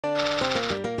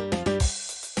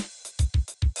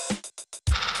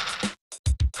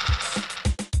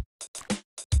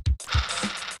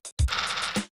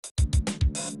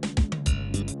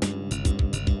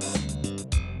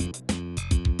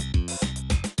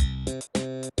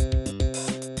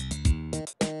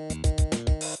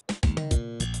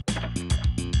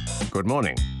Good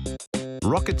morning.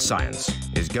 Rocket science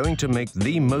is going to make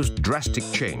the most drastic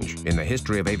change in the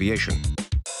history of aviation.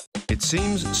 It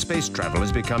seems space travel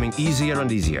is becoming easier and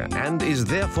easier and is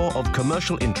therefore of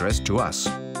commercial interest to us.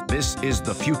 This is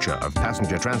the future of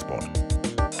passenger transport.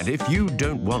 And if you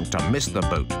don't want to miss the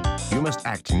boat, you must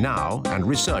act now and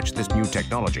research this new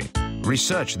technology.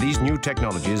 Research these new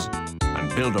technologies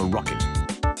and build a rocket.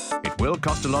 It will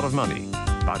cost a lot of money,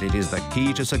 but it is the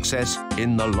key to success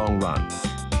in the long run.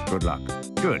 Good luck.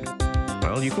 Good.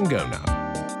 Well, you can go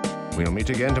now. We'll meet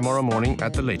again tomorrow morning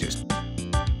at the latest.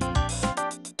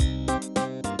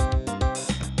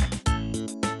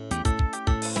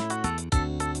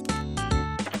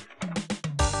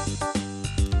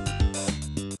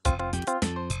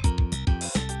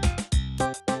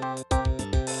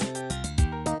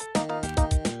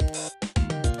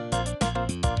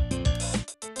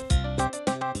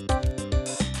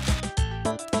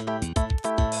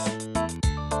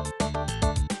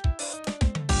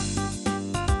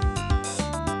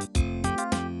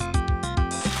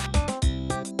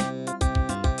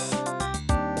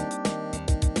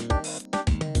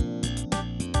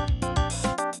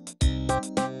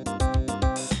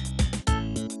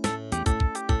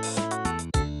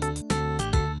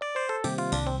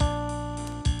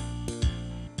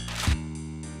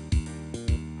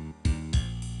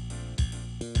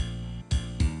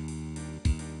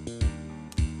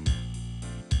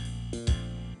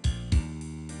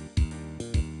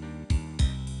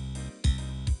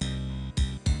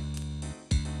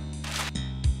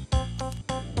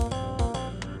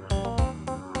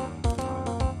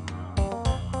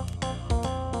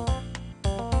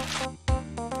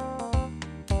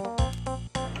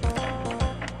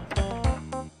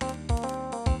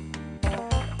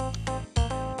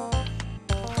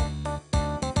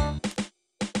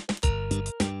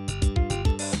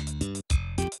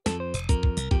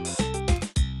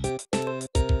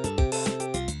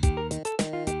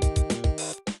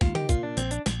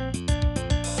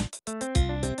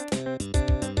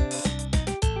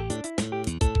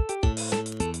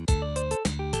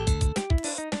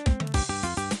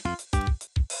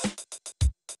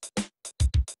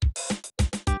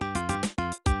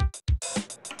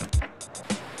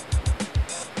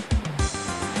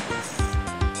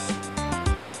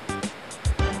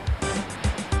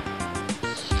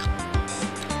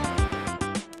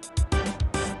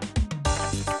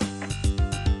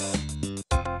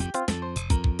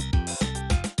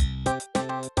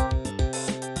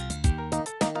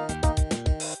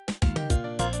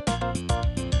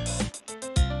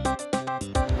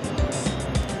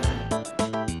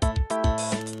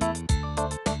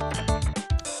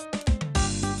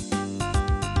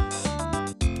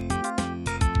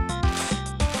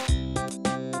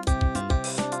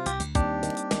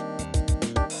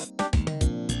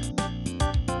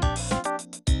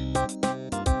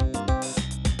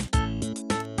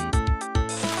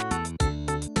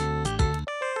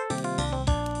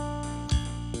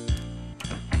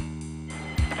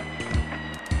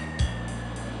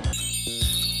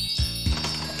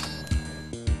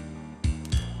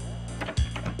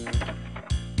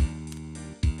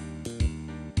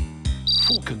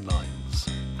 Falcon Lines.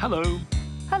 Hello.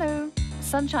 Hello.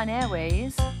 Sunshine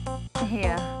Airways.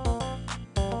 Here.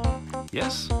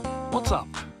 Yes? What's up?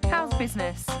 How's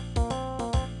business?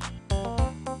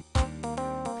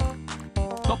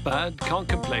 Not bad, can't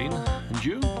complain. And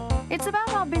you? It's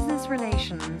about our business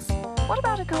relations. What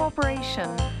about a cooperation?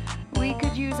 We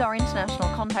could use our international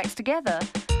contacts together.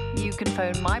 You can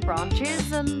phone my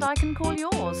branches and I can call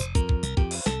yours.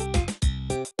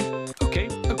 Okay,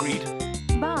 agreed.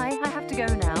 Bye, I have to go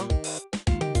now.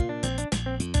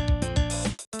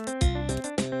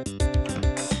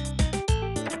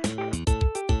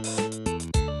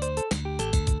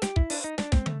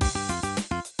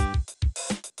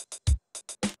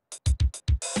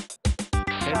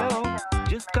 Hello,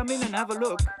 just come in and have a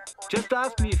look. Just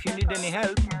ask me if you need any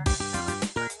help.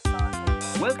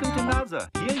 Welcome to NASA.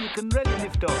 Here you can really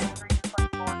lift off.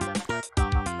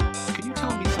 Can you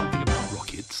tell me something about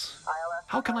rockets?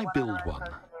 How can I build one?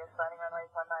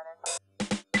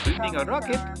 Building a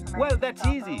rocket? Well, that's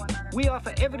easy. We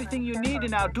offer everything you need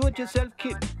in our do-it-yourself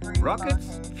kit.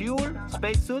 Rockets, fuel,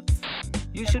 spacesuits.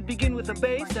 You should begin with a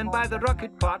base and buy the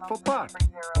rocket part for part.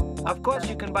 Of course,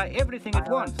 you can buy everything at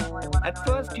once. At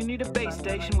first, you need a base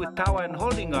station with tower and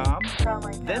holding arm,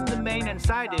 then the main and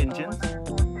side engines,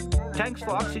 tanks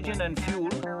for oxygen and fuel,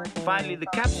 finally the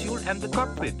capsule and the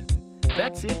cockpit.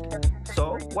 That's it.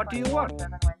 So, what do you want?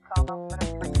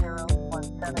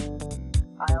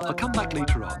 I'll come back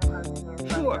later on.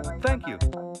 Sure, thank you.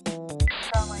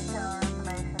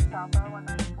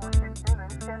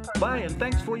 Bye, and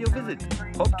thanks for your visit.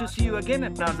 Hope to see you again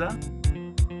at NASA.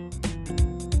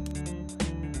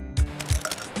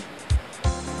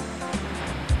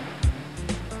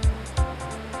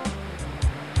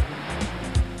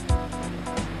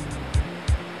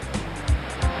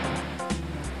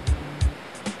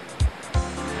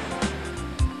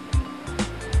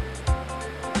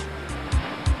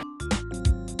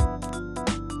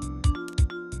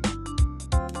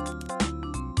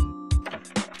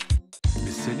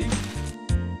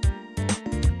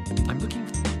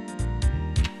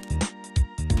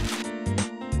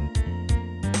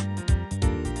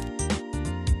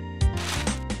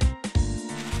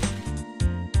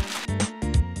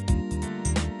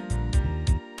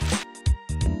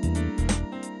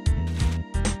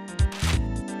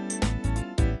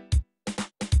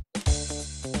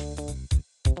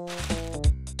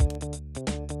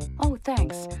 Oh,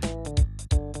 thanks.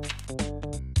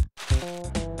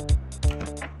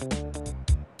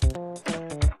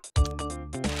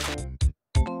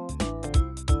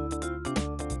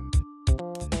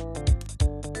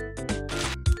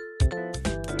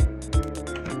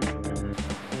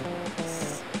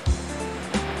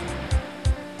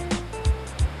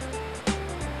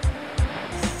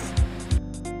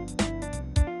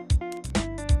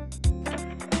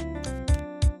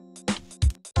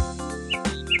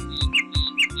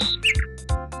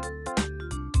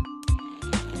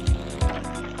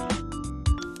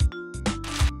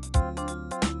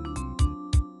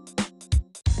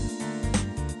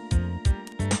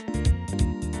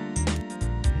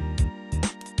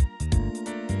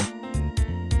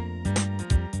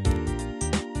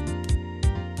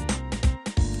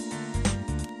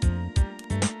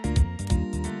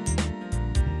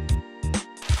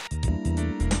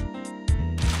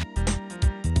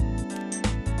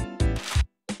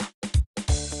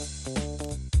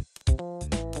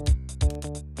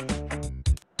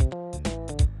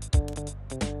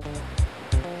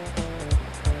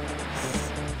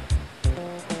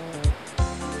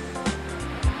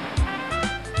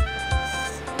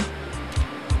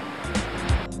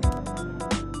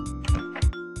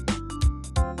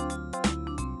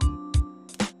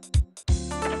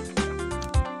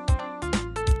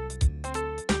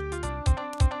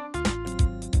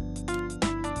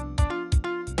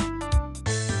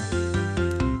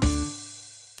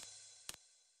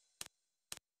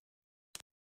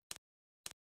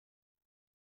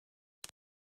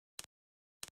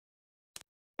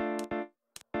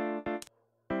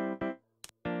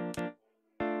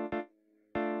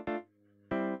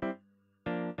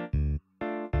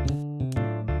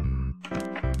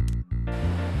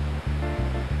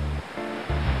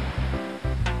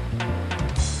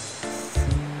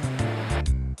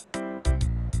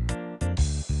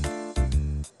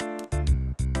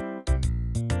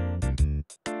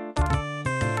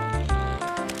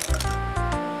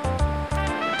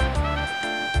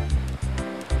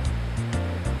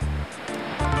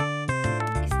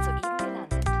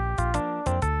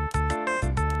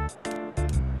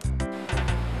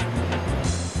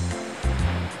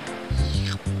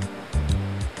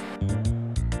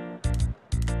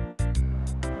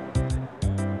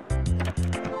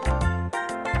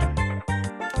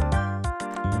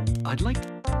 I'd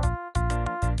like...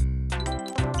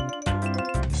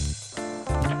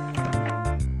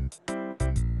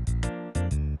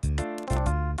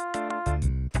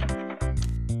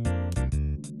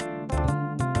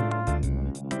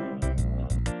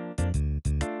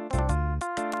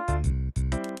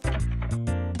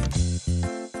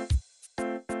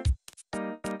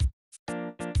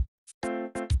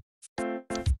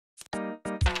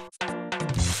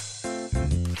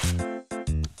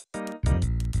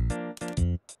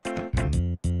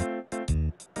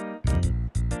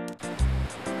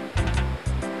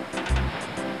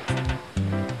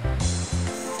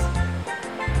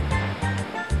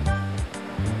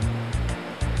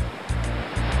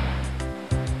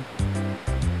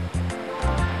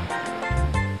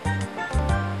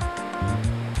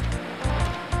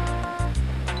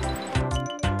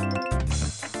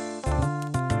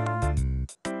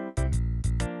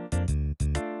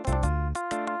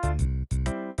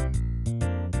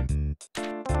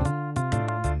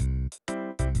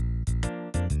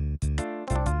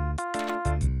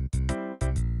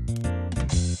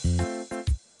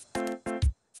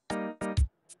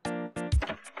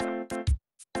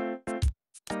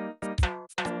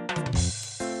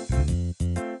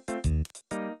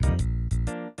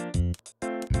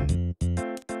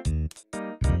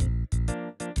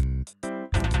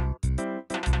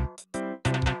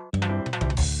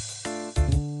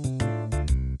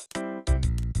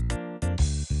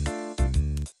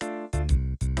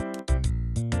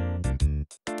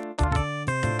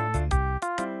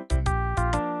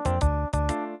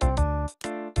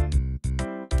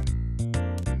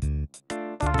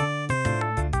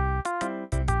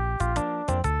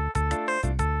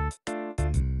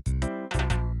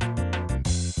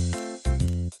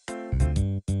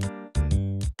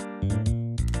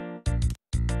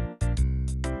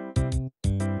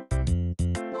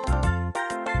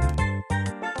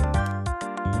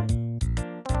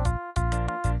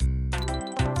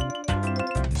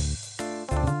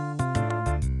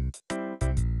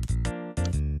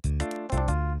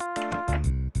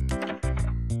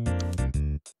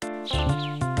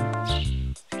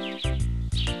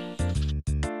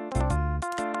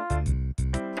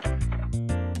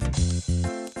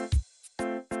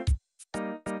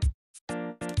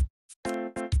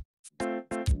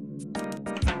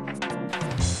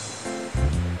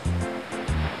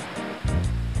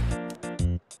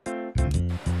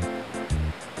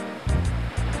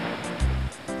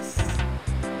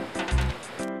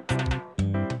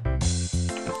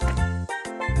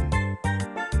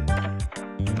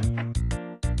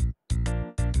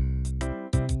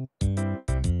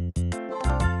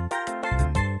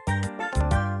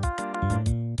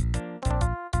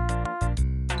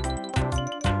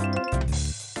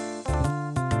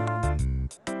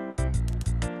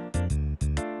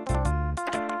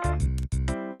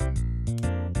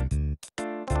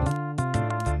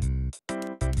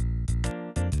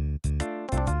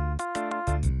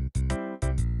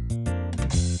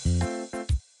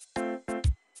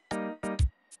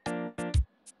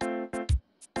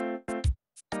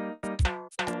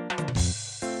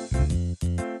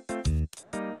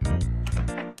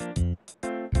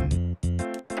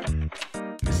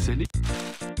 Silly.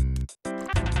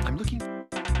 I'm looking.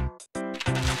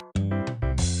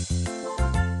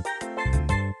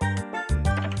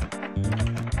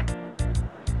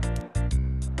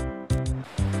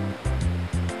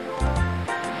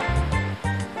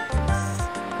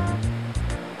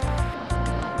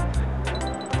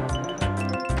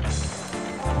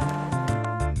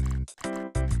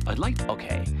 I'd like.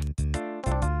 Okay.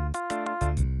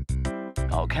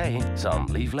 Okay, some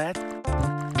leaflet?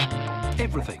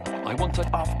 Everything. I want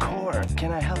to. Of course.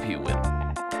 Can I help you with?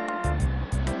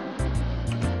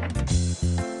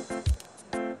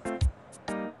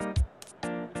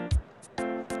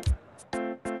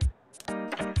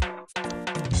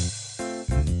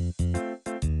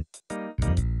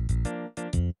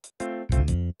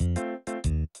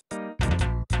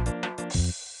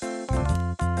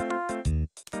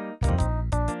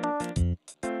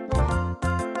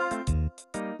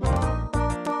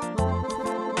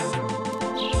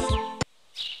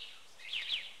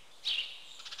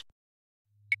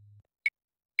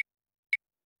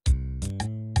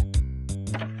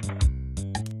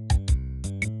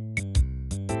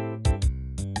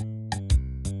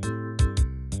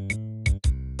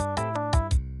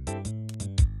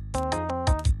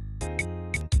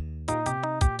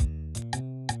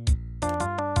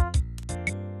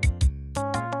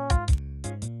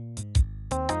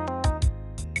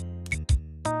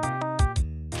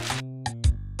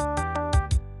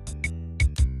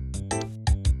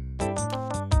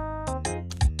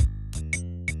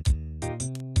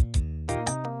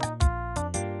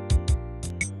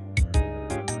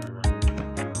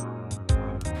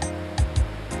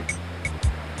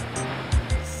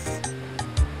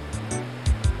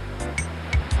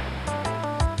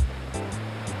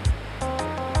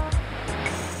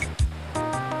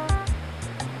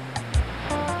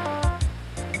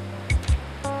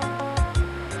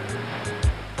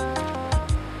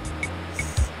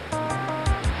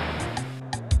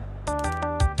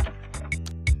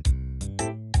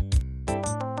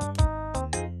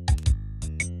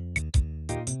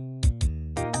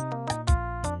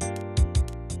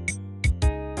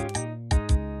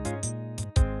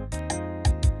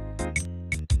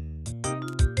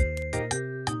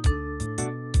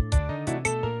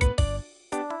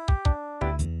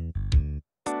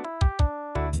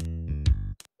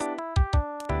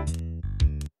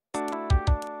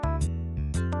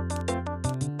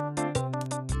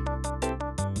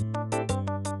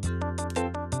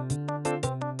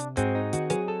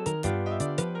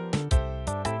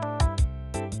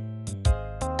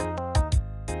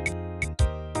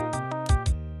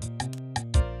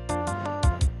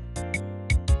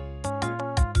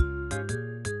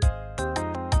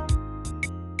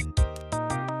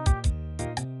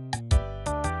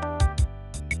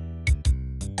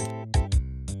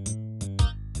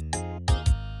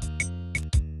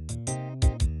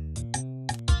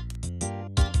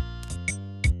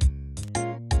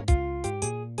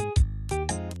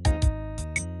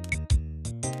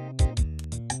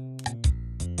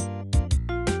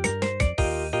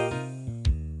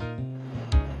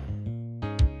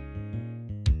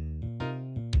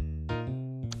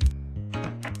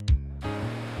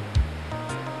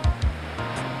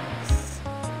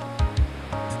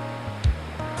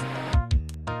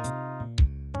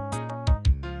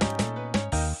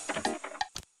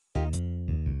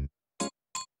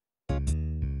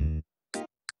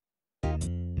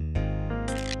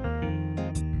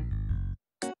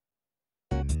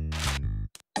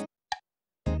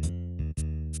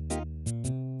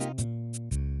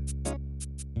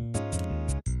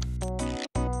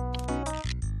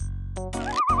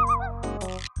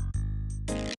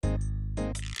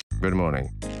 Good morning.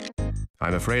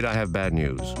 I'm afraid I have bad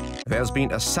news. There's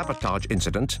been a sabotage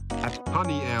incident at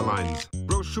Honey Airlines.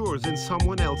 Brochures in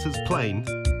someone else's plane.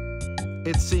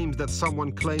 It seems that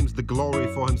someone claims the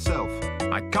glory for himself.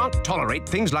 I can't tolerate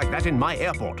things like that in my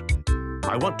airport.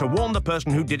 I want to warn the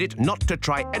person who did it not to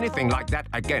try anything like that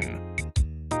again.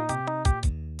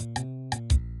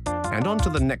 And on to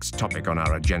the next topic on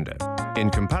our agenda. In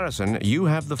comparison, you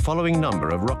have the following number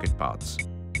of rocket parts.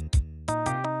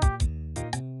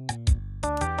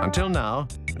 Until now,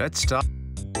 let's start.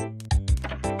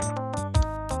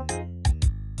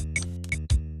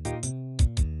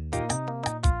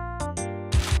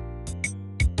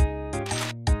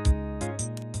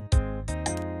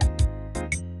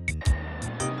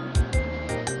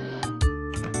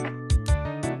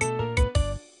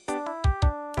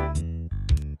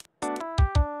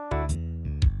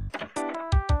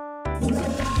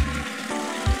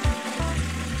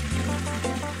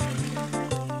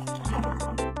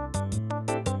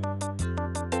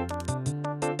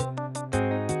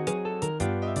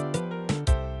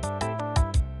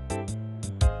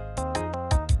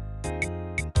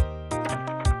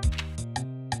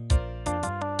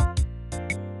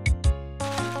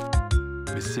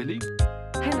 Miss Silly?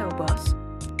 Hello, boss.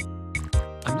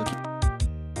 I'm looking...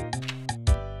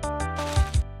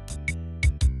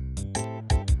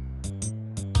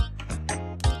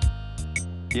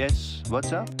 Yes,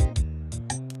 what's up?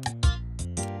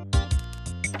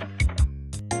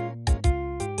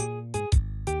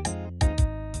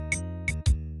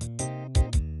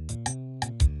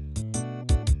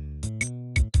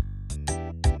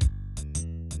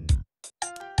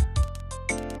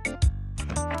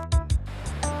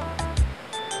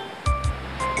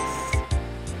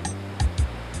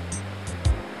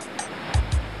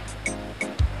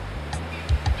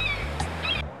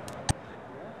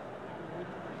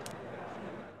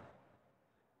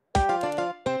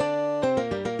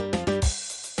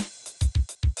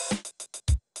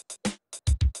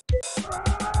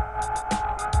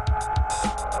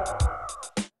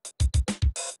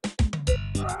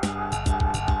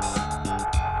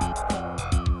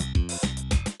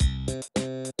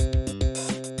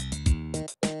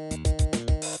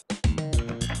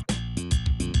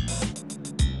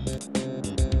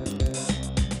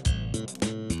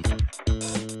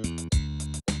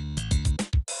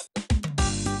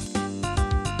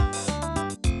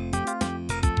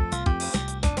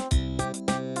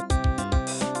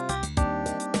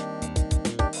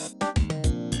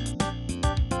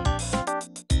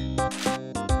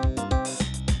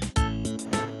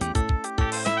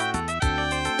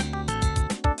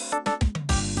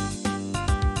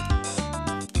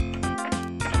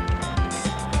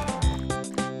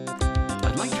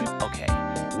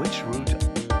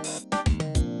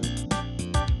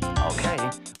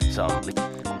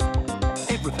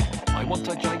 Everything. I want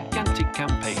a gigantic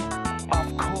campaign.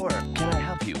 Of course. Can I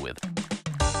help you with?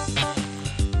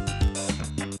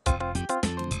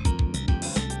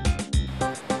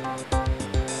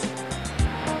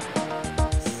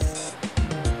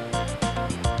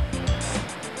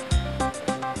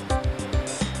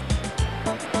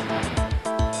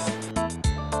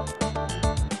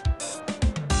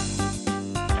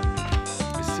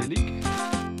 Miss Silly?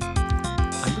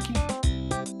 I'm looking...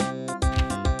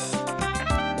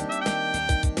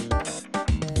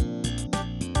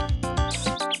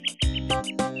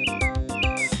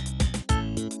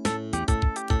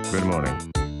 Good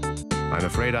morning. I'm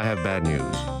afraid I have bad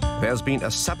news. There's been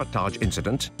a sabotage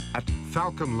incident at...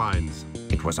 Falcon Lines.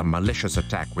 It was a malicious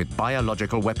attack with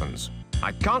biological weapons.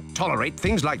 I can't tolerate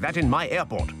things like that in my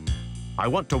airport. I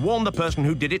want to warn the person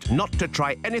who did it not to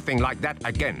try anything like that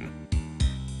again.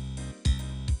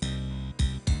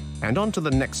 And on to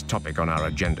the next topic on our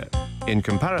agenda. In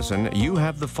comparison, you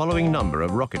have the following number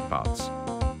of rocket parts.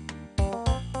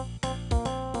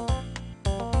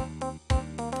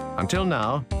 Until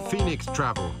now, Phoenix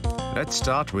Travel. let's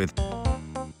start with...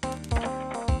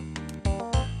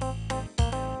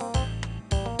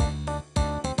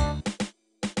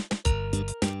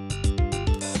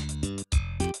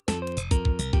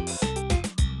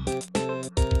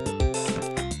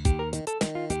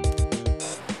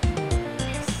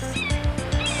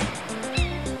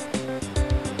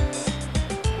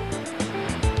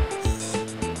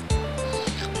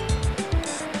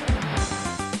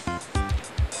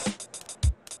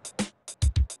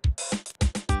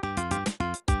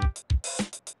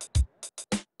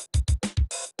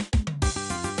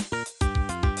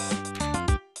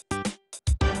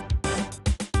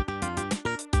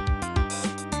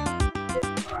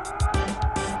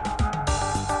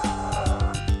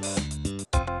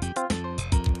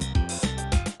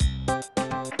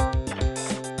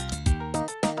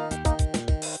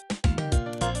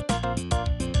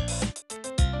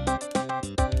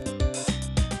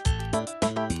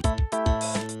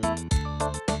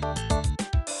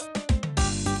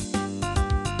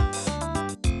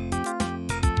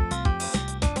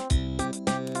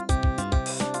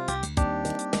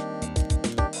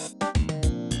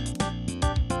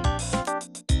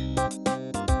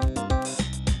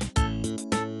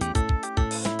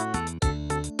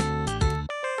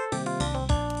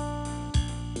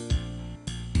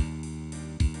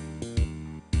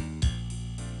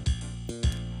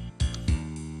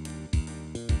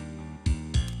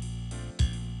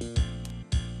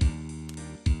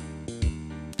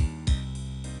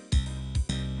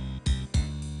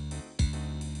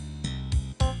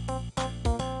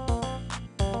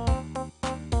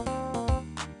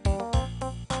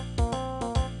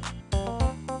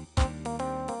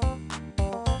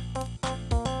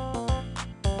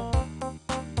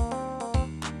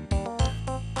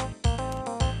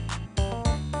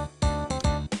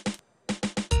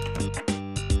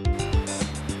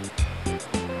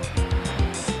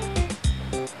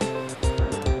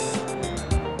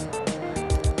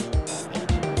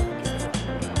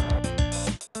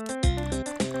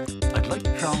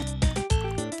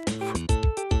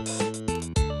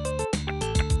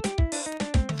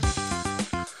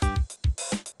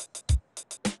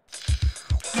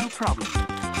 problem.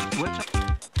 What's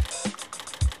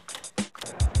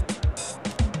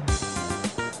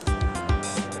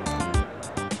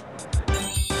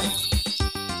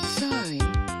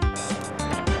Sorry.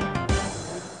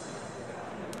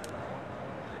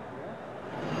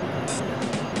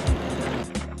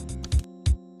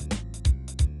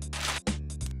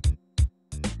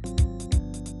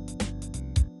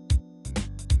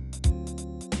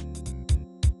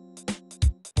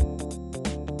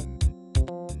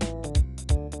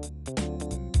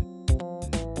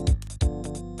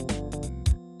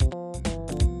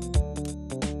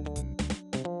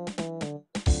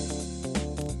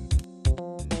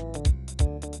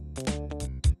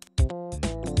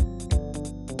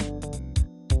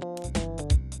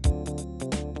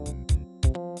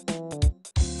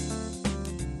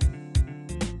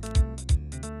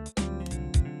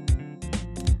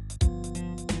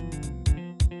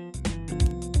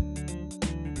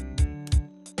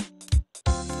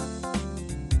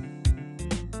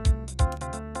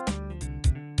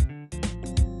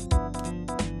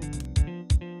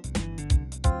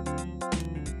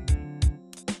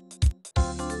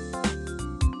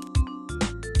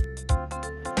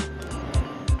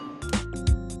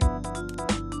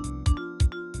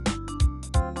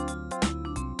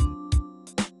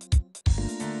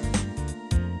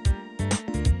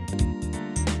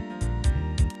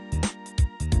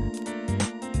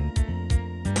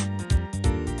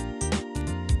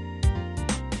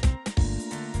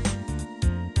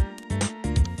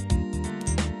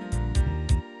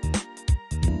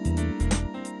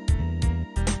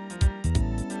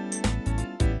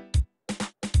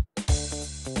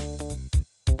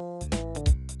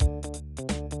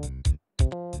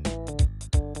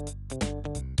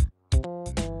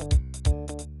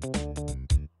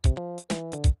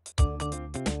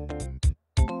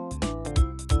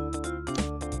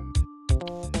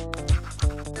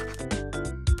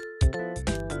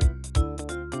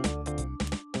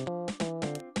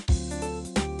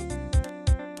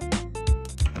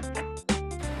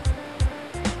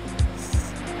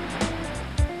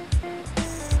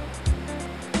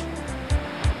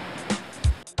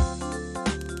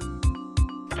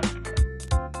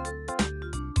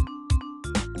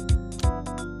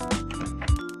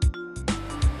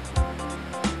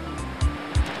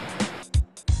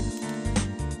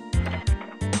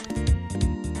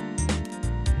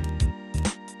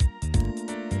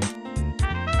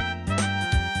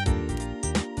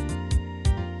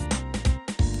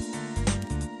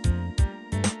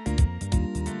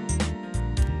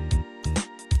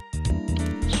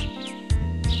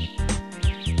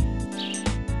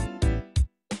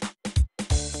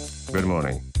 Good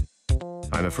morning.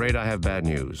 I'm afraid I have bad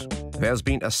news. There's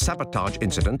been a sabotage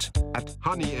incident at...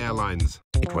 Honey Airlines.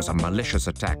 It was a malicious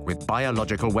attack with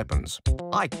biological weapons.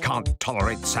 I can't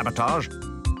tolerate sabotage.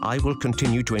 I will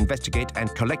continue to investigate and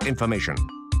collect information.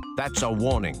 That's a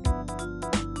warning.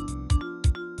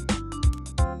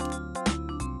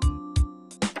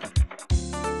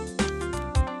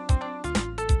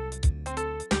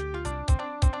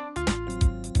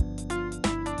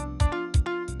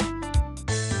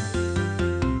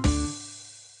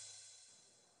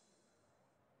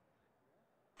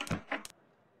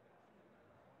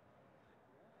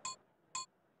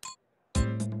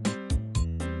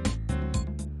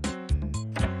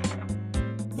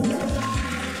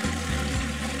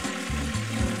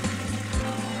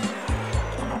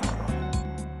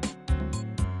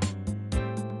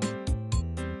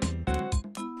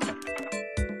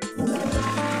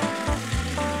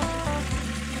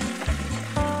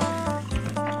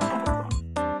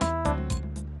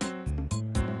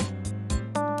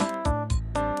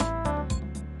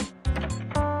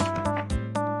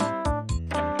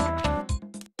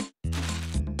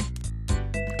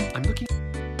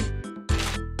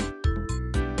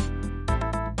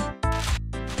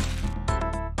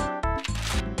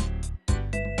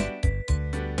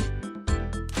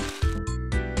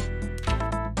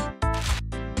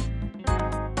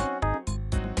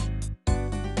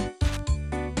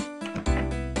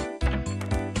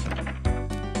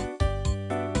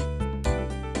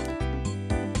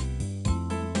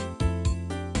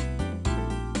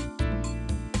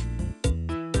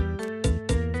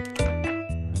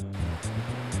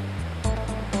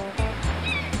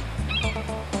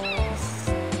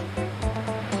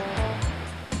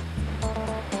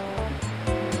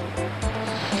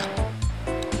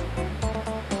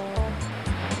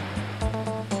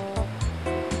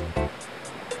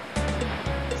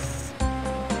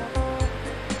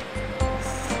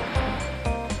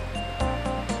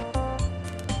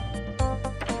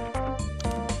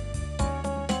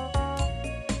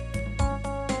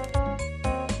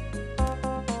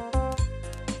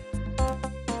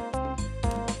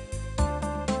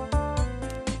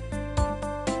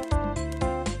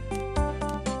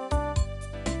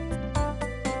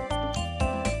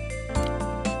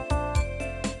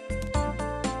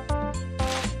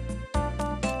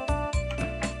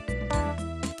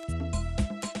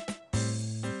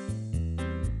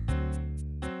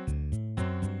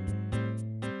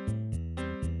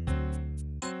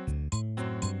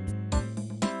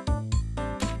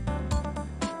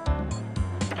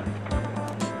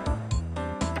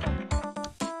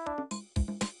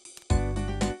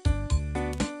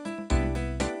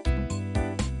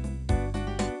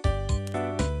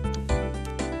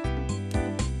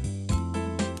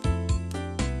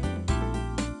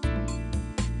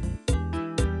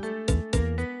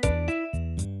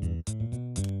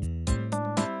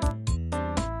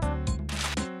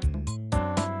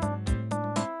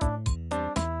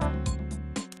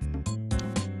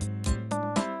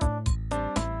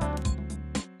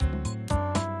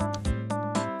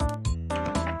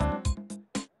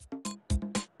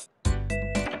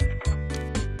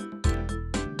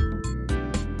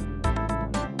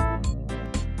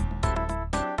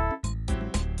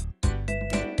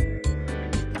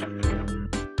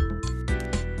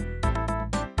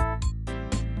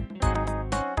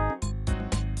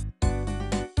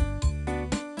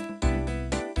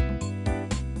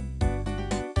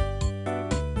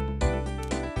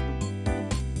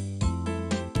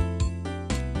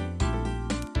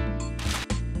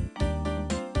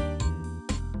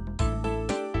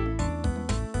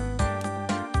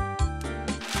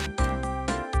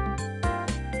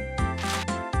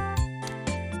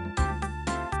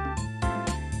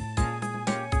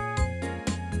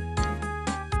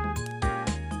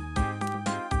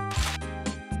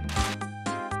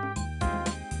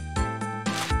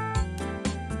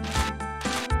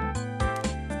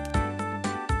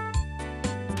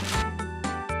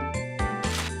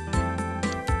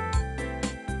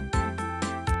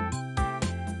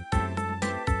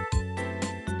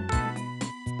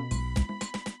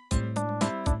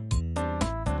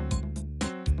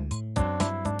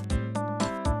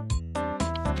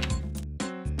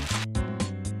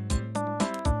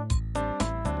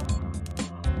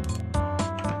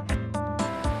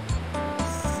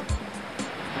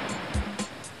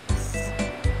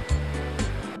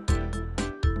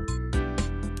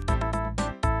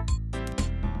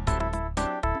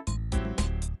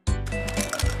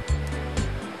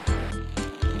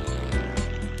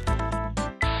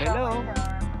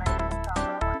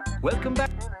 Welcome back.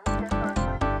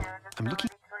 I'm looking.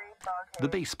 The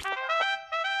base.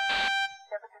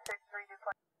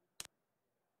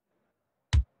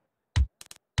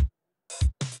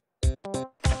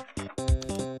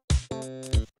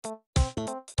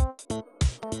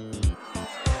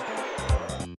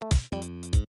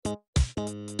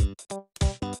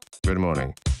 Good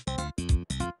morning.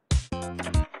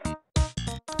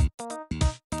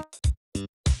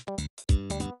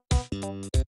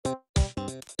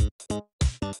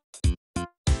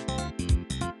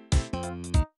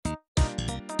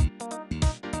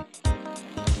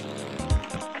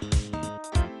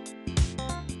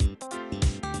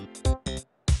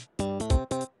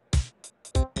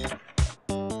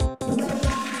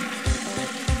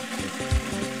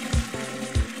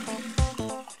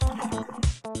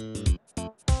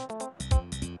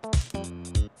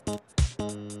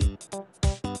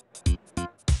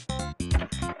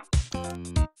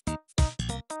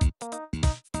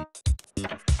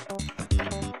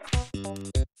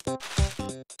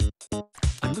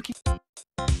 I'm looking.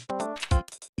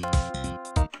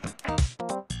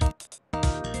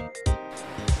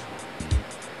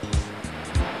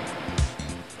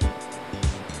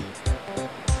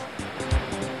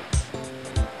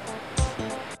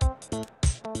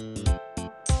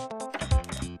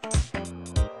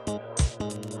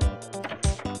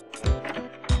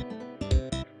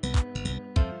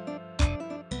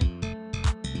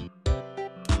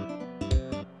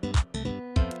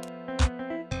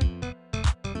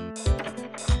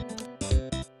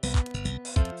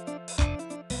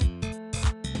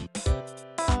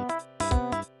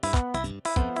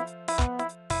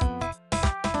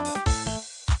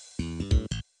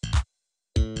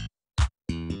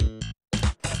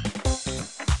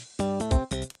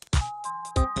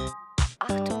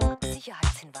 Achtung,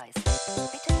 Sicherheitshinweis.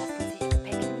 Bitte lassen Sie Ihr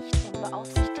Gepäck nicht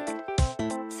unbeaufsichtigt.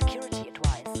 Security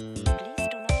advice. Please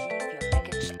do not leave your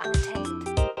baggage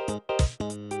unattended.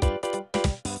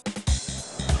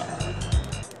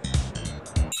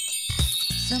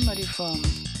 Somebody from...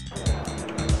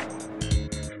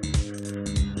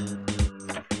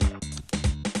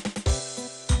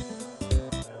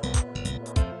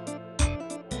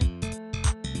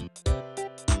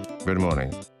 Good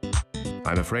morning.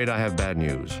 I'm afraid I have bad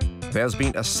news. There's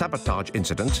been a sabotage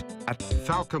incident at...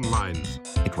 Falcon Lines.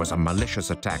 It was a malicious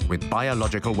attack with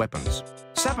biological weapons.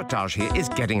 Sabotage here is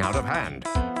getting out of hand.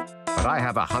 But I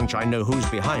have a hunch I know who's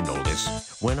behind all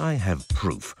this. When I have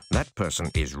proof, that person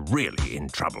is really in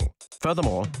trouble.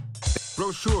 Furthermore...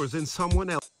 Brochures in someone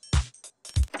else.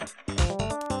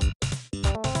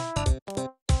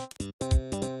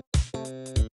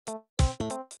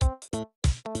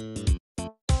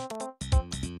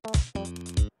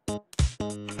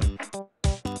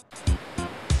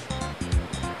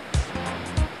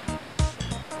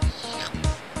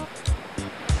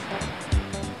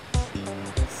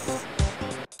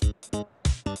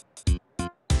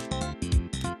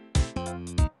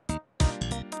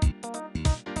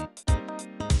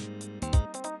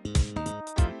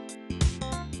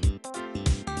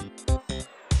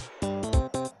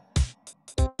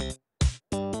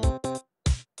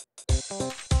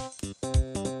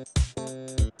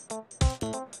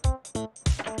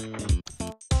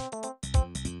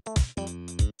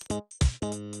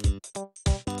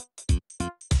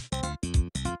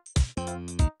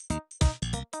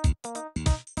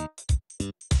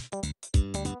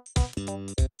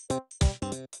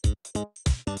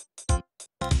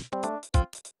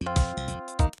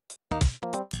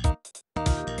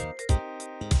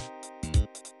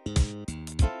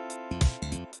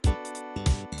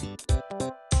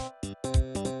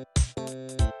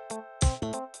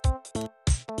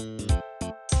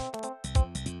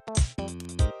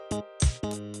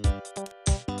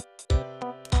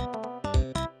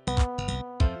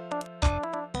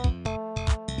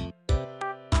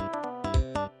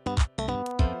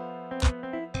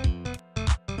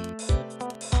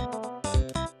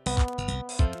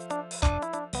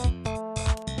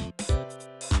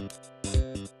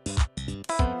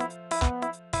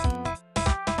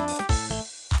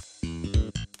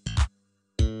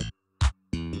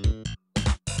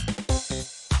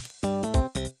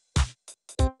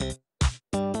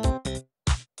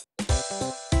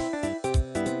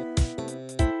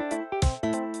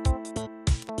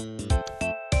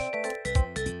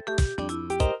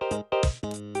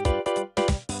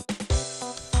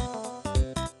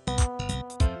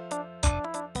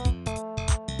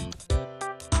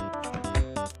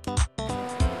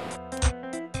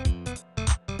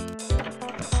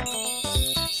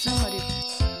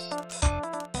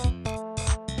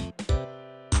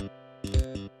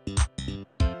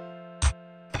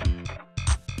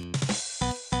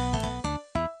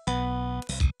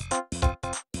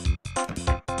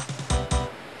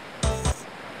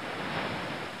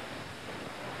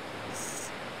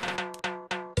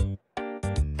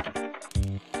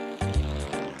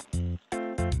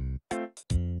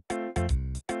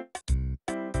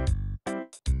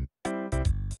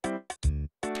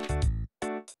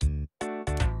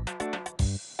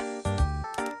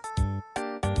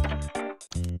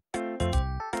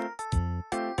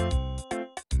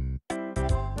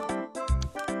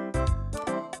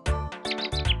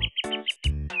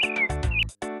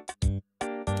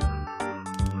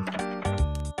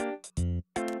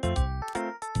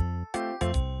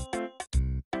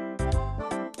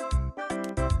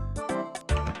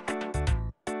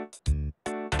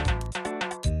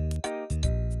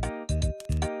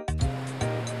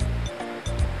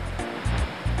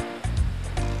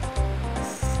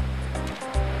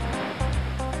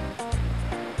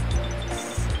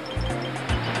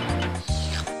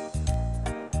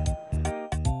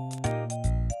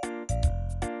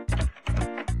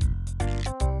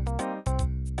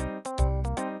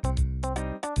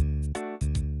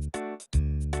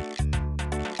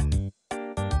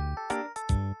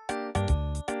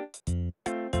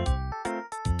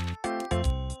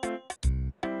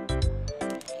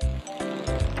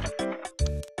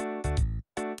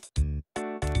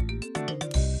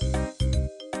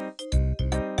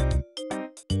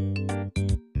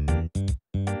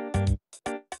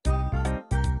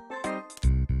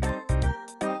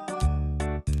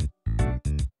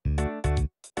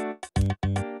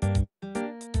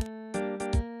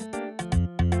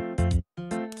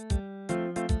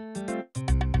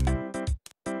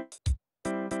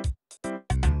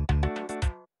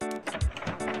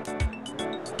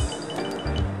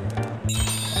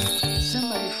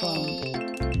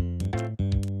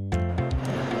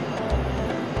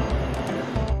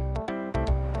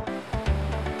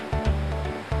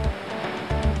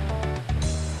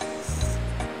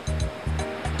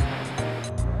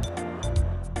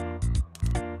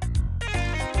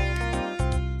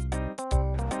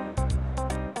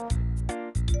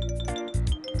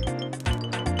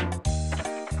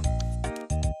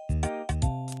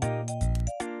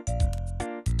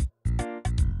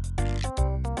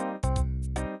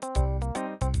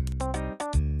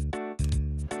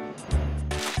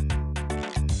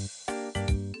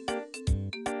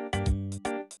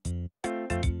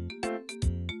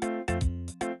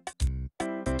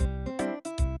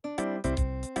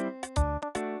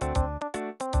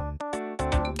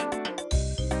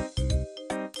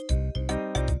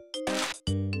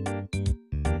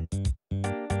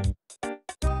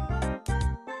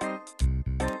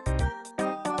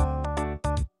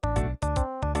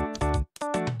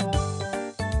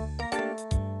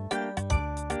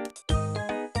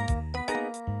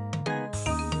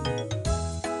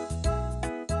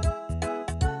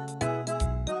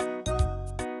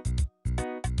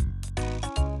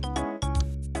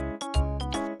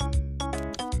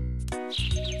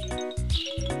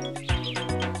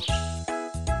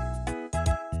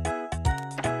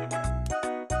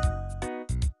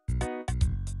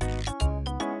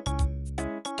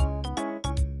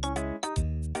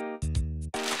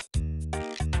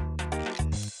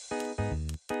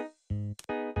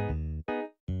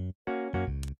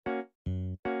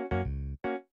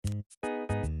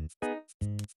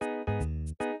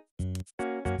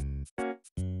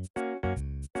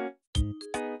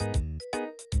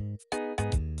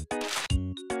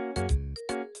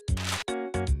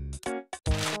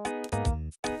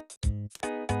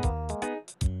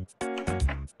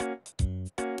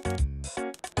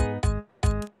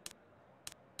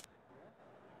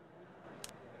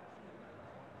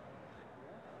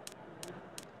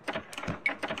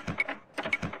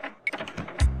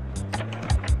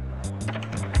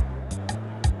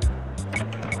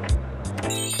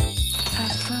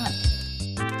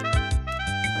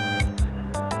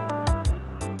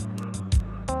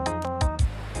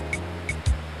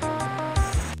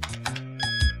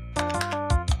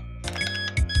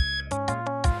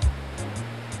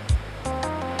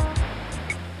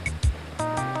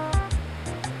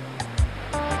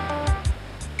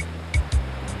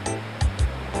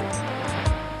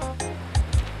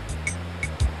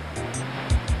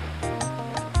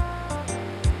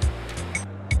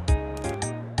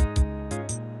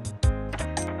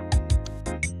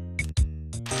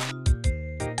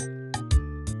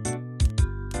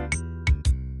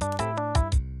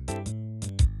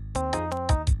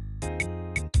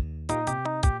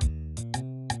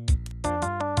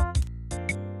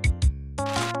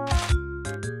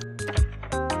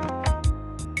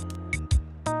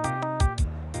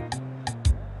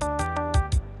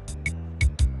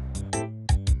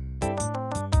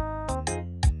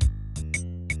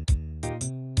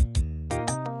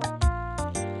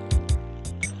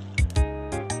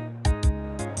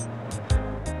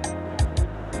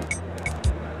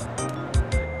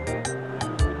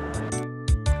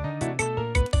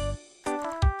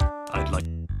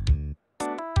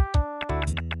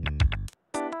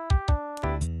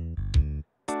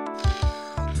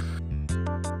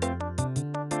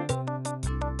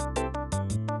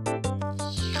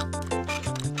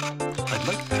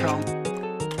 from?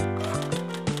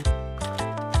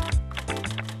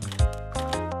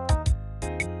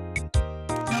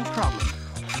 No problem.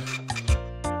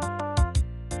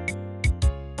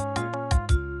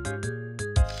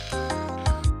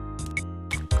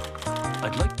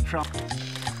 I'd like from.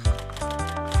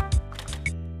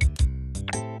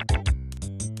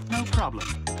 No problem.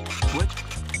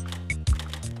 Switch.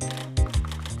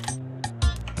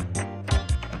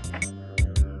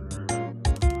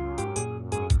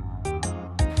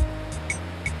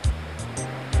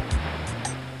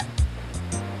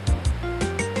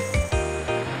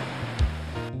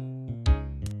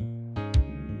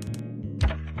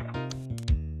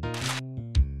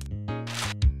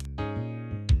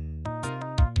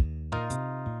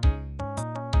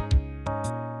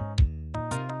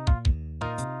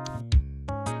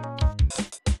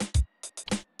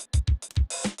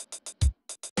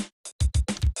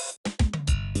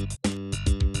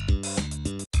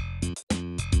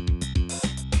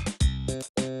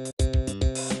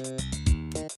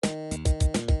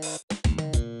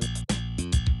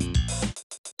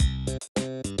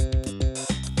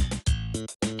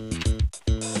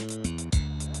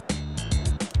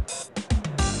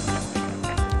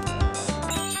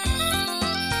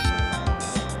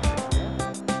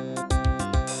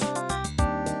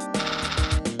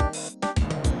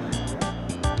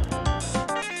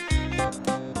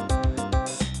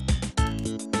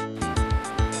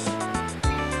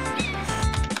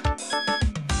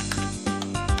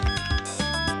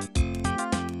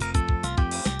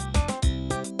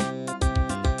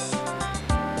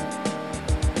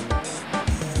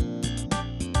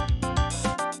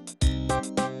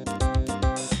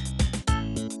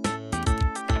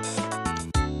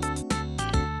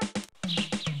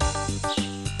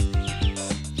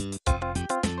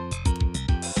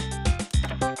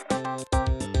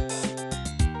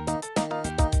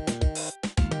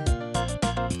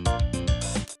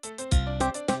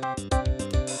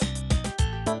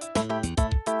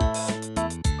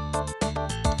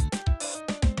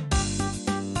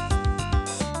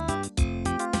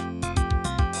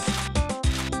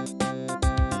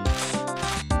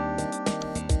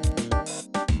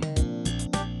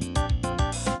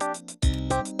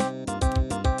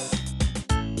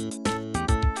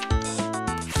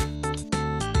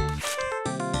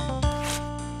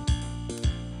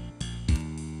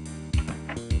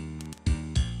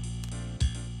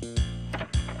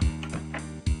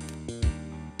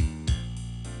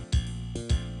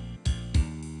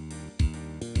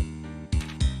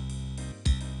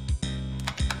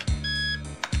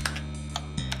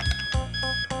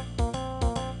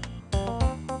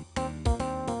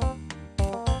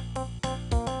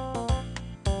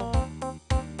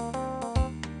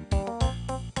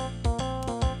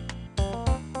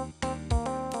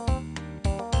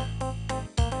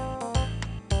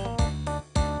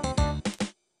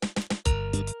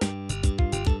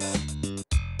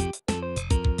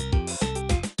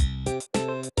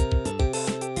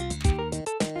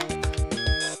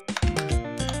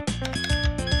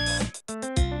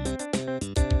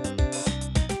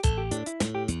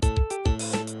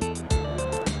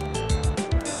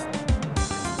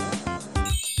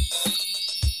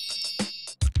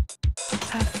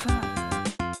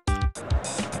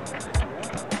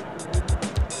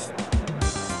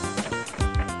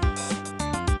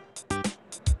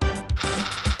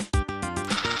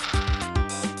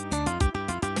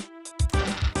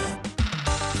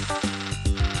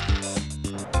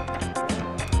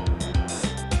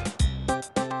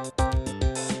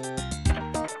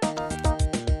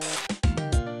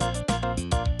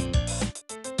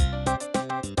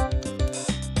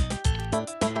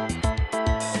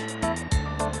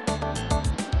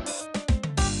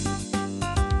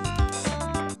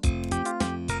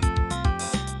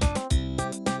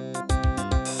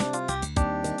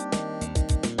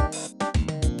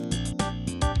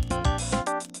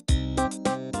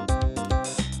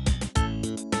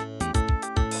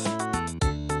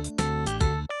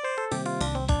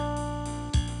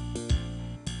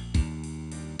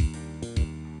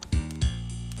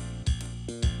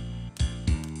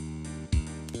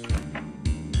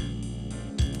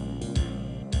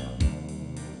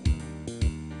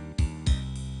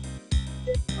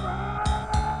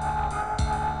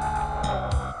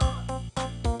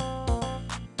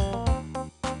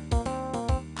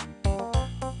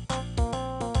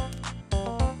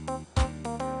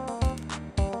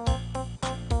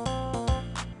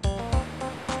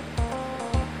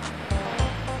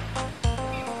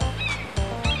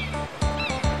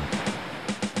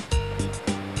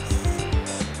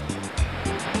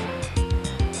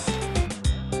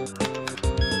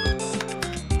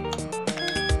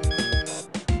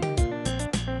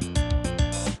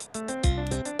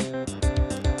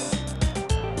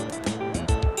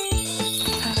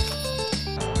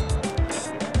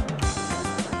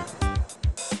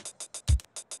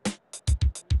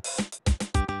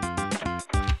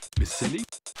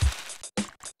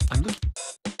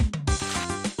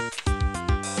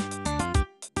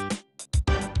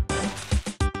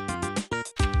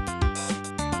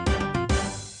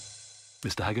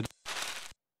 Mr. Haggard.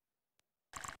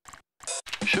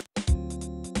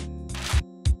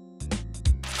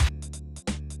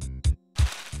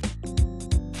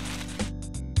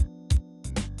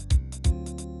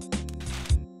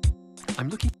 I'm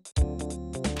looking.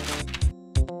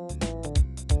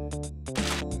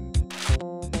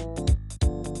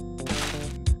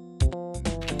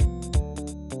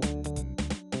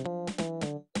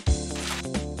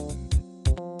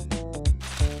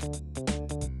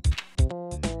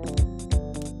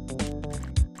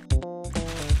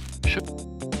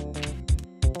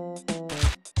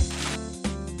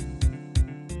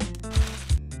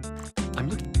 I'm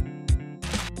looking.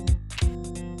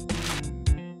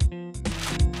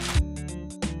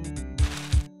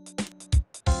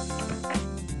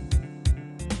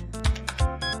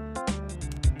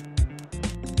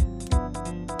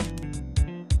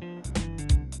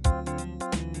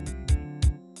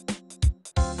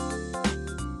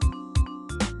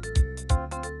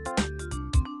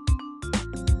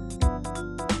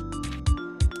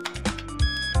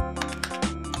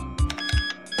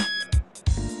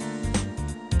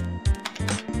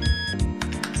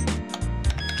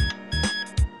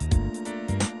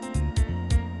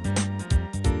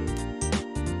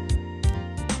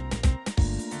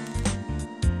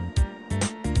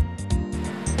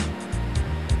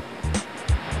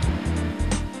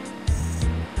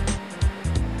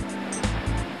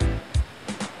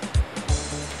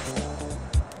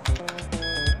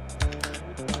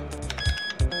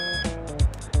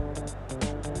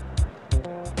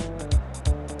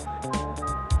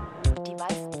 Die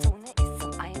weiße Zone ist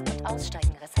zum Ein- und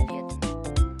Aussteigen reserviert.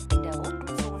 In der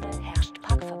roten Zone herrscht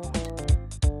Parkverbot.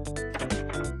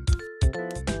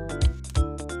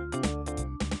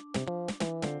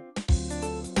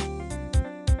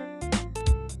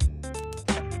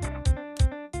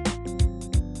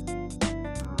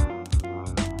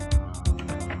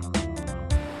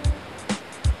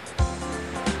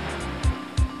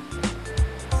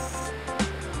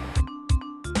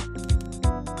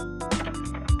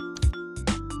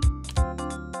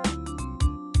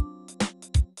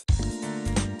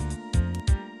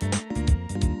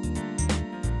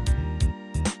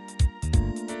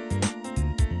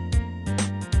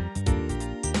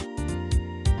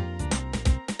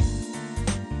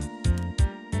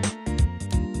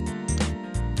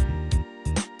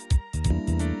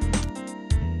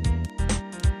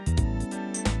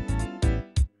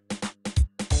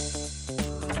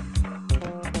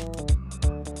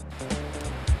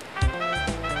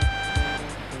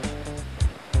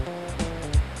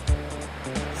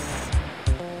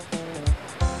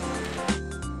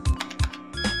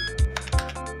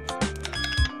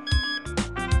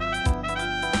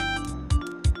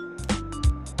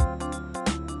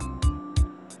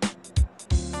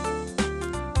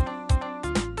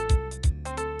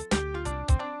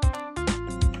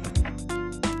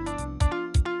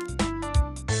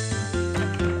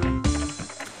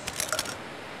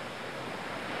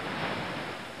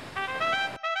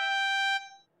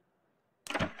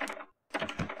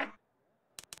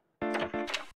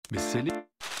 Miss Silly?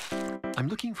 I'm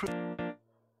looking for...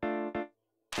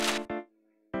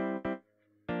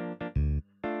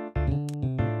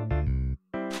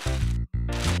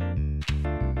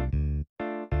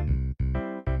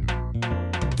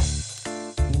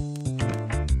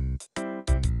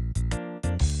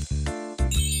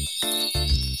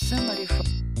 Somebody from...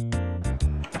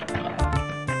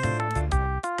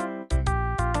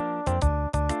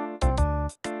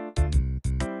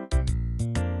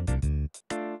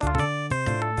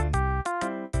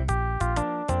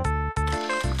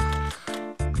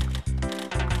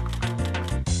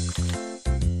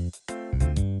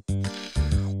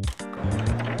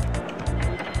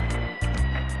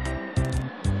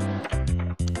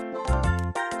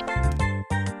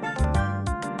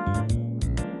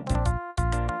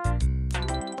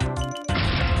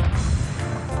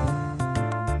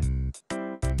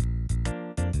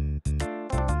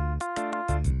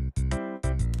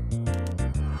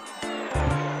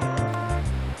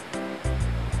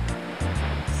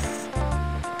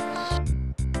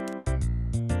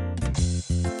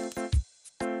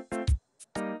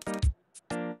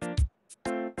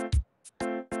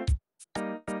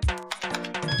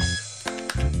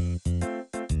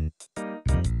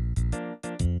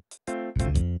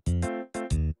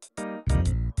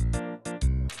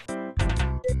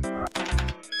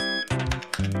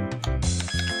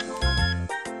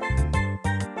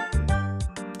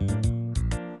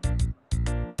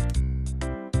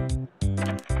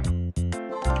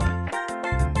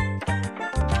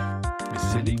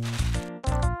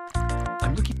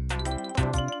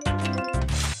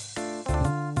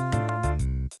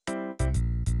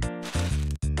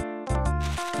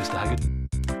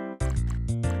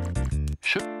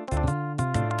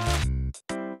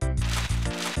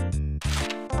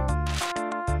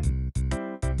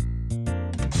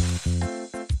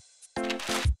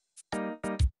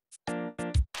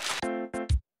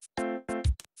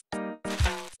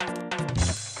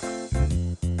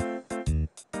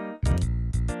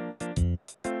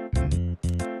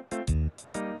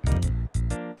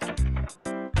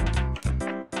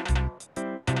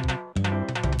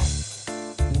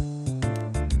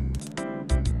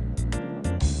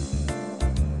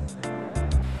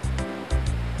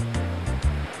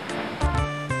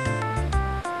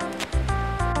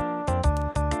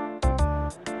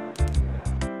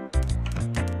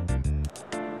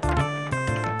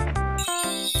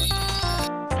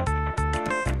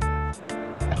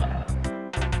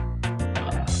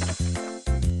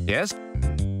 Yes?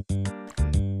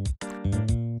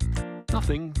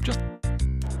 Nothing, just...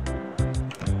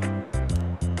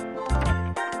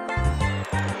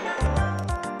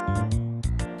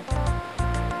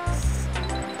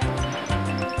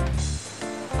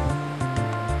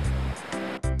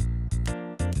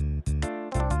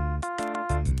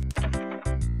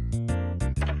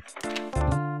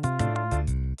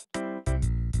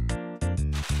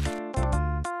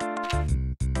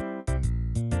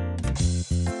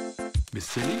 Miss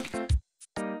Silly?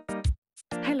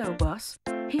 Hello, boss.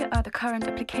 Here are the current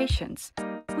applications.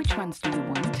 Which ones do you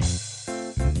want?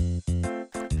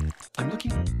 I'm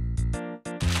looking...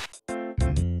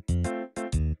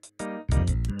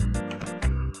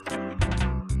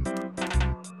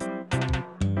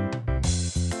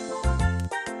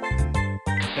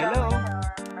 Hello?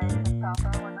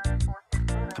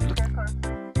 I'm looking...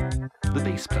 The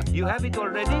base plan. You have it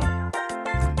already?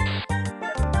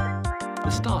 The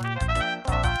start.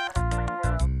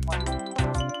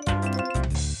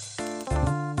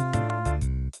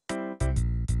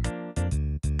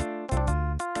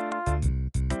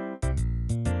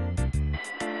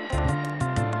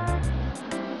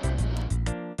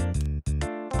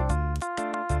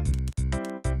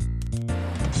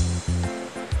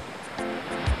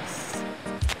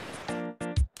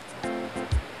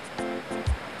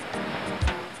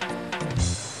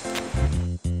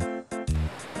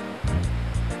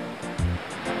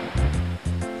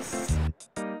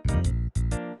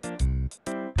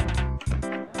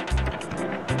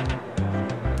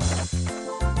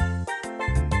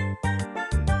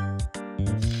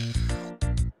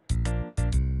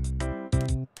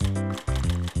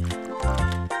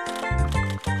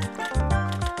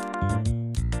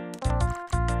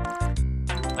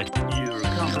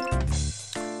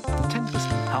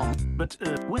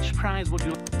 Which prize would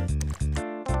you...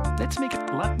 Let's make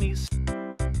it... Let me...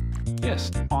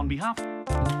 Yes. On behalf...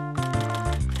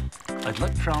 I'd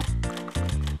like from...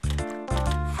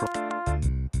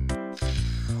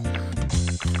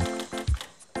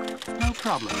 No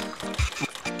problem.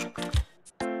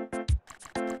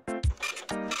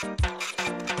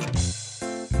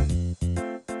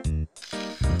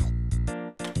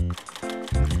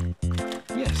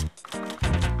 Yes.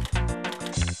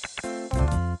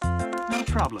 No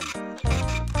problem.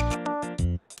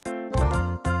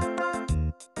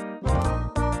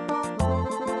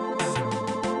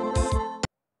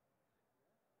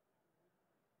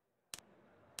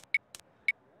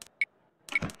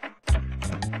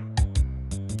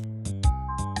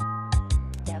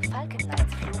 Der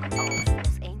Falkenleitsflug aus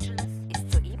Los Angeles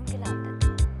ist soeben gelandet.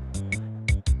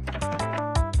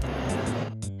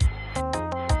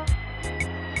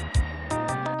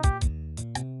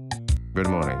 Good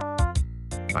morning.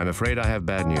 I'm afraid I have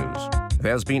bad news.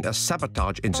 There's been a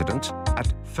sabotage incident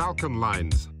at Falcon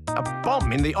Lines. a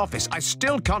bomb in the office. I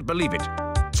still can't believe it.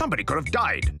 Somebody could have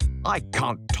died. I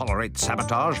can't tolerate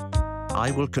sabotage.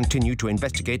 I will continue to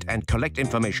investigate and collect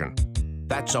information.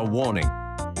 That's a warning.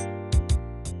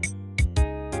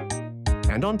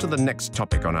 And on to the next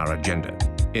topic on our agenda.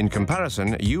 In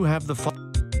comparison, you have the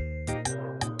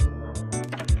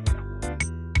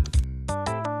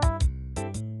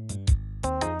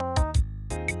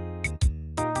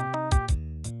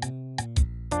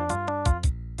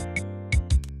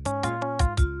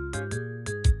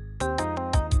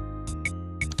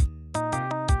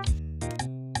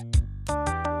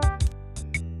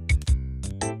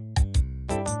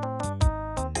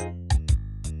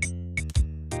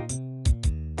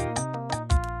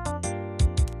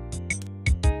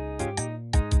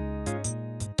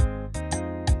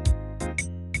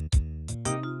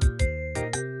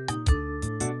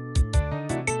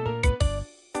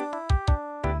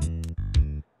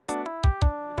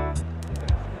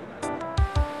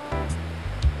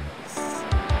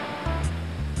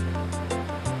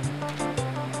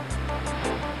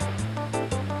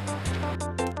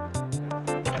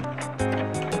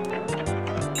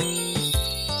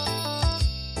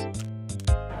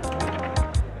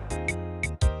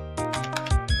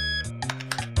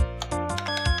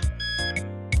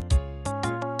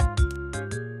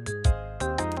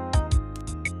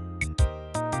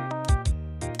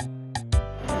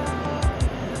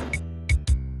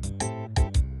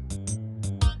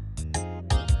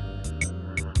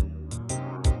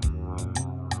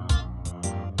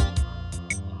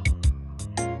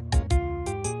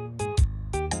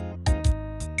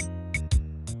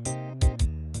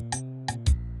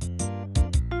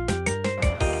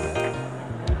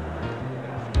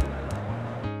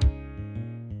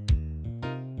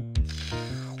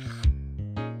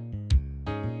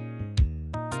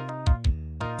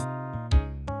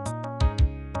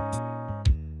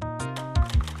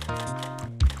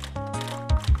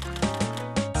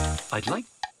I'd like...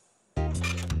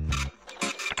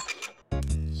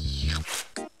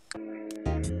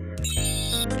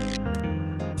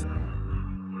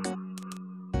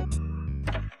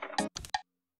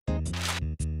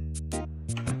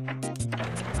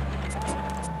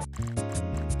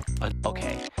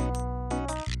 Okay.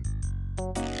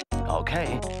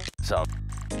 Okay. So...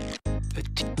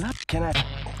 Can I...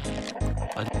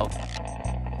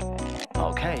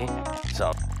 Okay.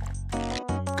 So...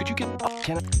 Could you get...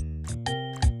 Can I...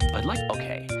 I'd like...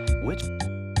 Okay. Which...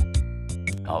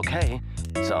 Okay.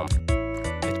 So...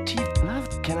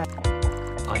 Can I...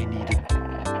 I need it.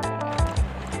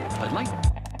 I'd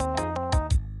like...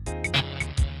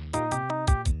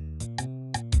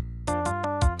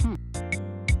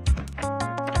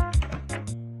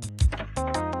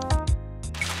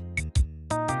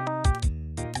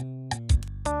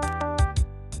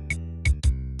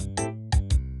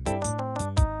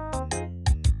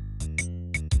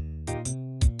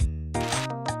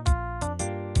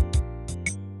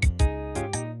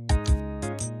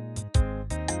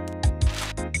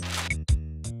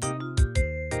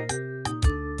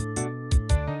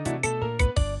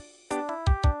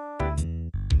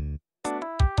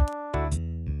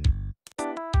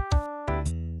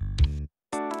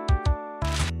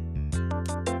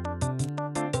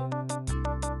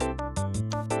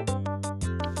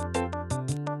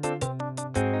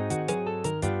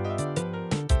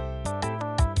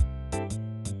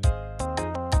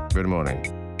 Good morning.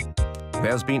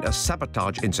 There's been a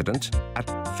sabotage incident at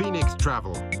Phoenix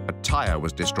Travel. a tire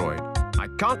was destroyed. I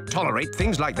can't tolerate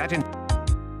things like that in...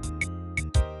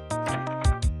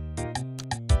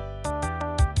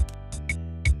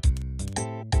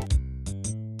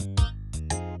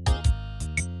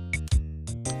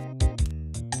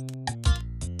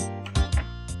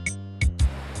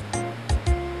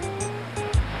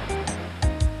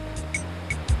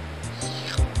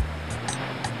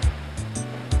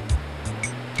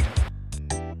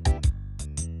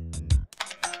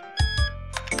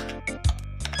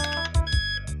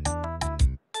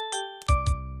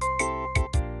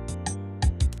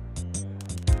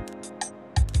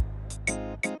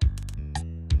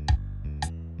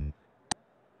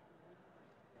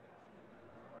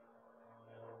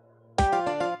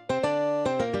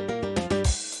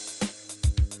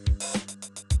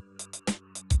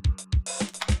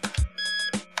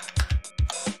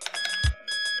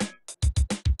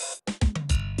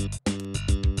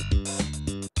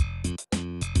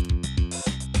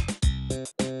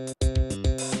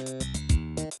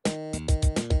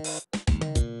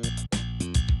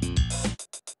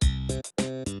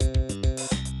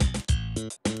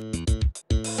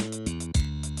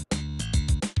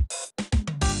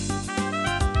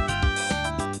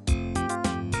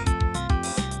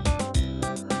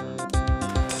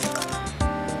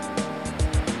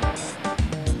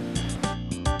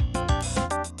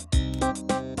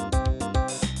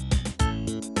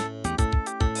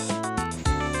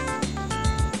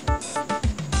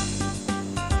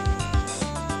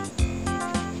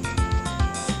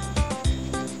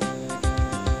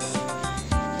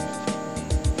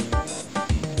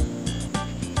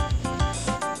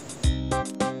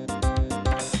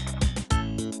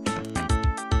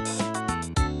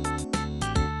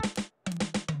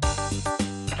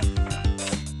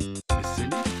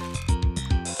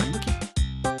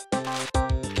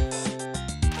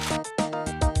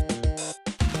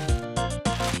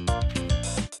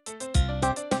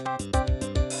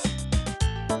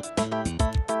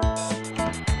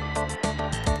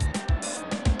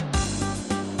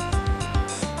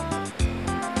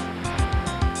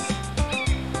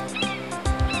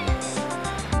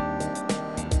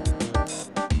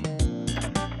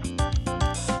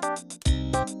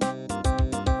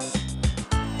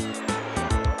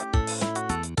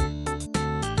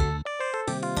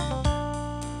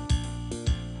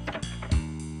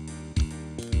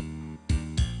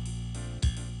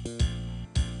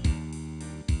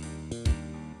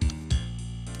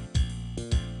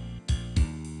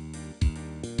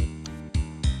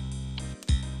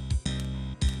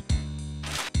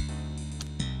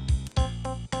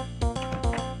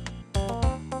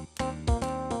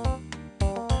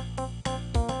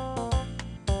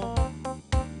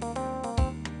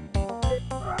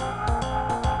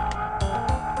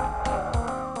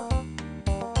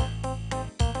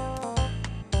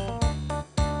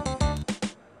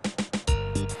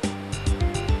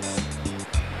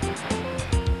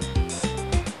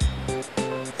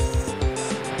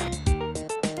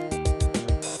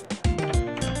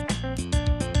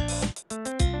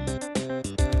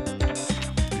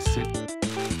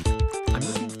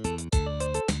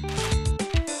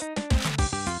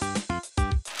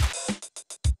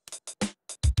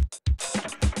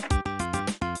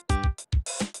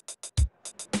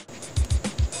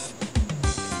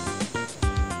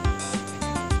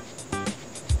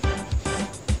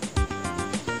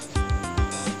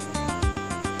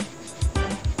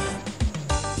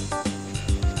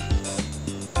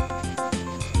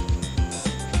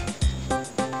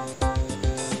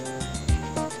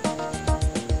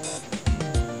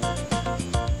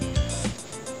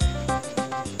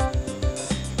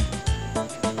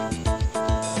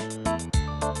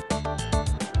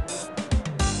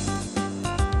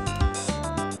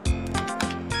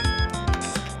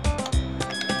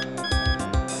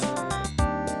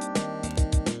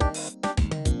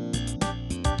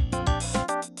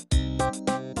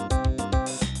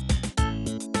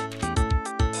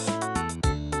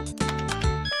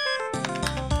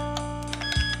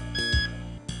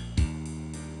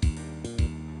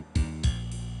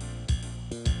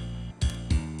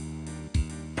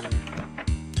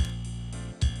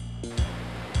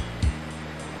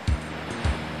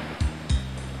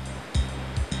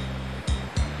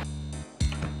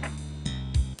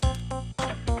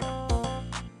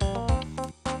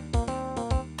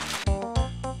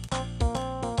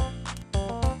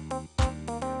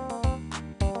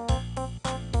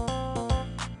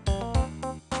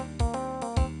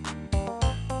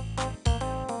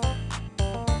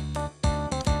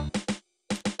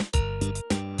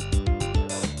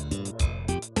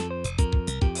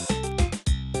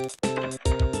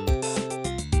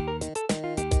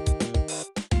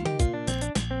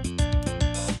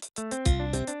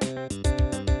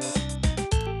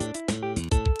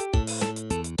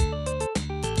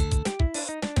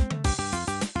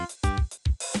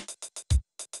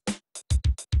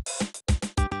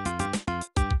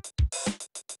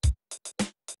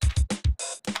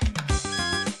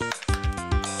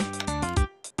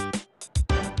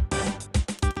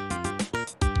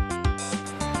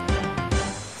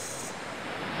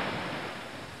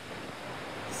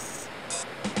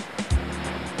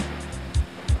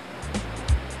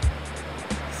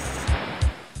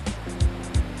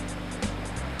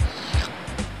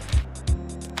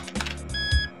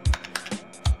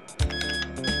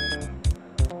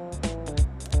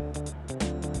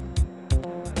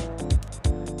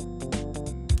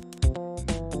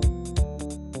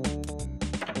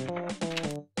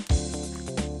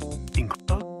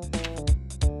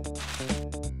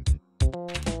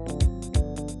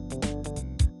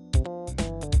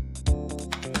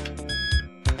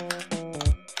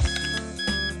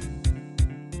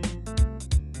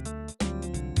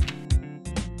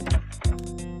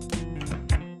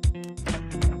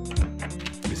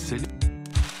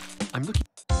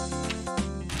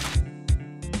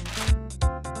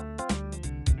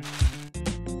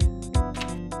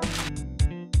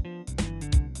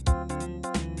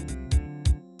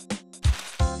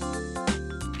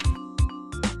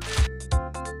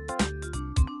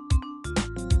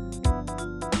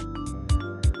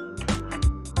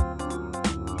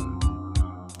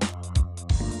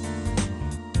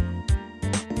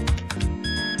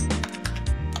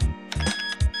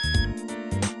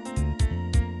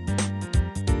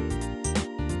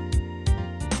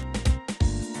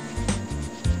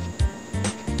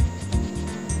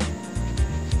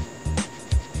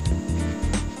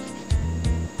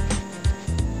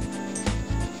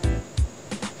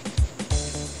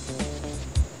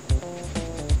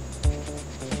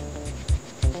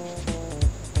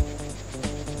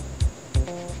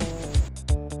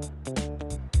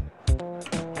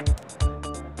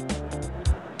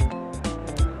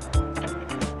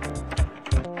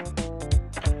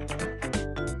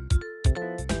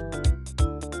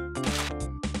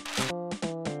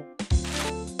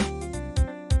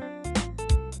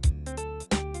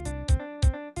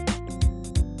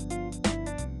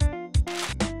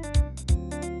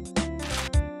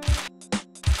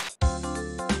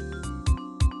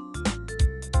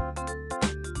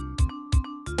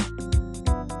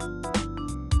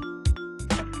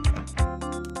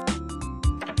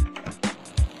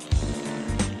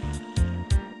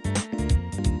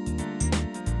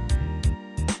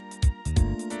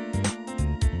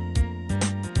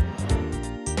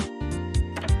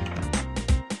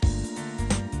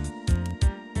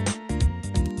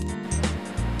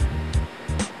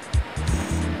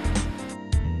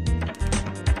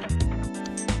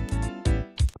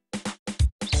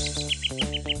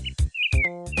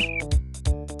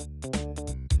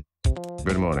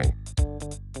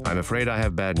 afraid I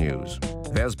have bad news.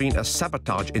 There's been a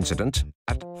sabotage incident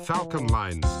at Falcon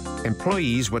Lines.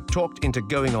 Employees were talked into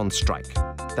going on strike.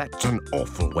 That's an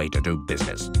awful way to do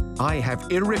business. I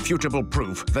have irrefutable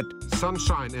proof that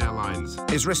Sunshine Airlines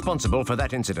is responsible for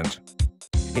that incident.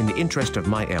 In the interest of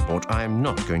my airport, I am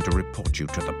not going to report you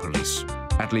to the police.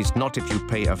 At least not if you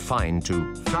pay a fine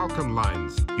to Falcon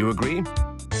Lines. You agree?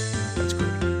 That's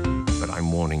good. But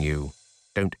I'm warning you,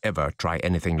 don't ever try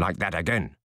anything like that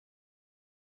again.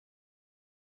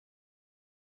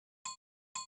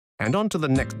 And on to the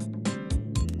next.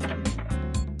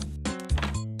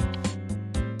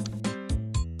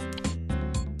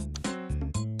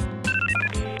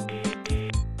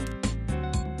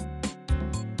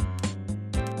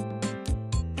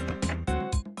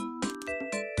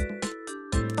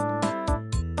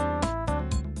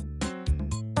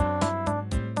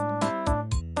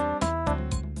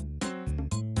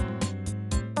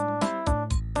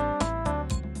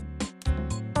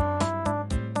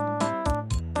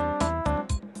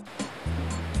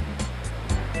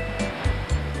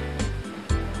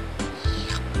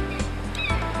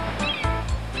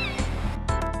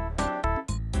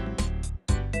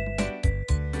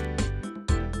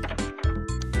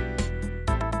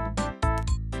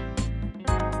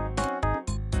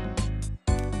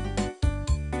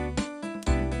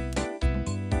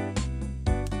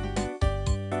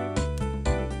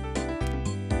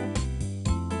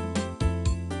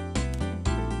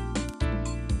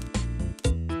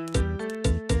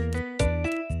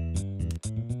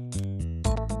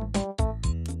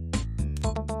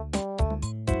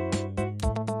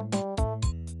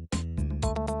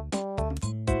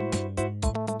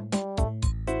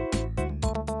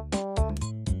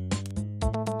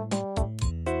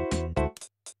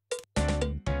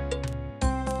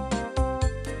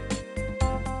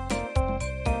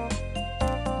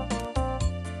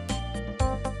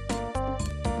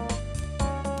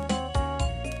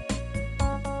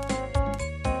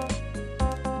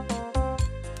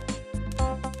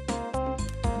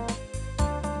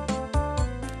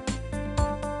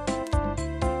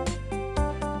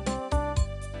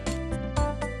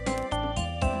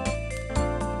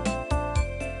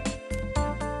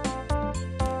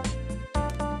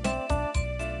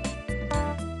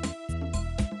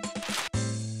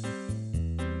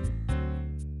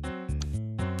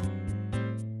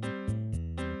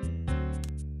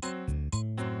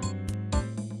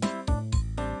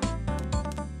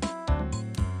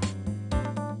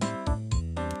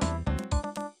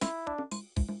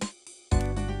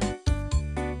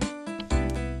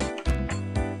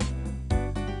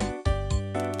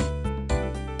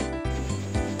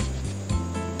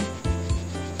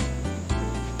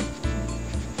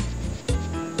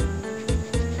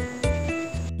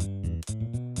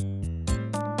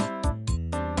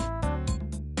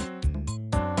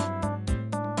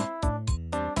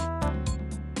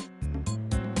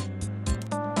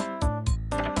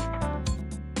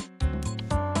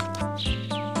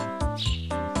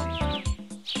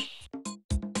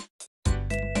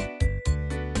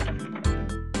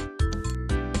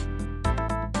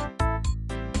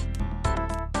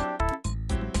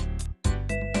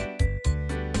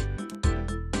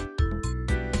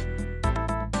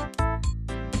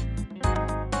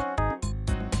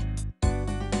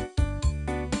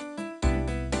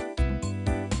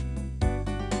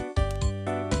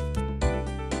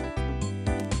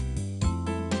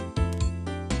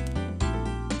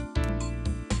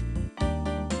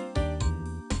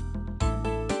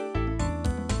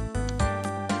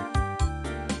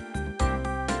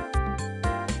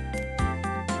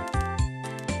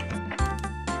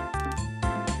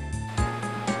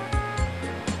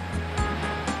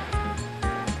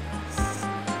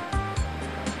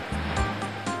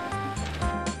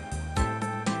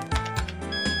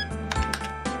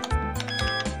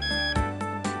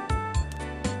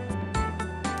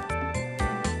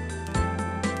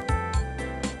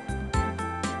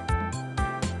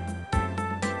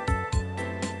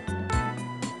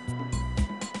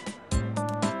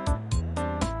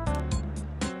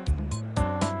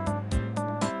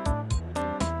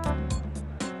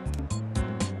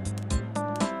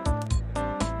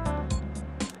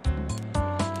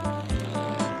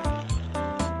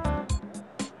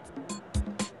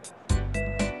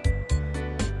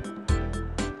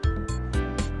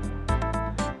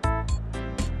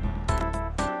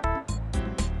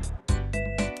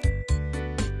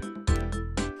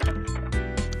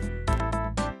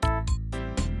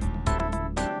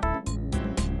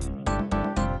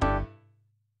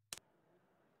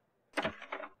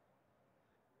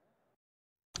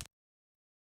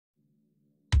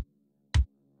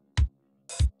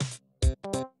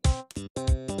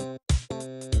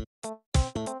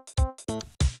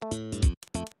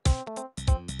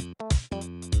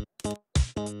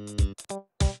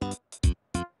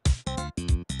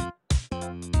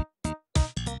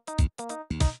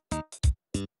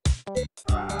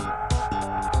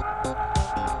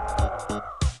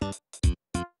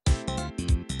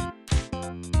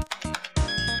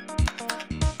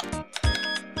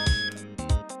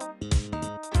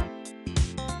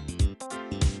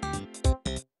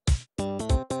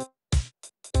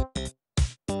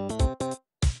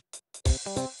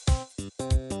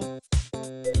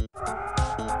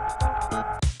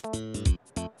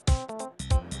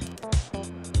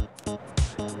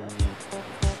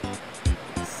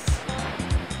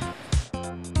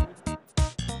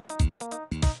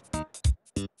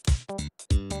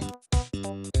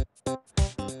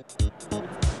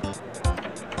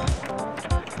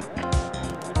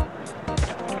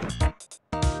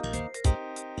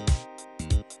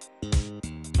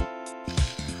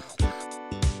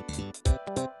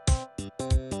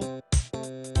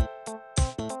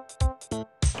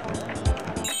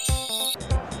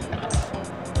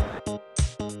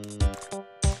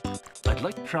 I'd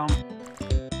like from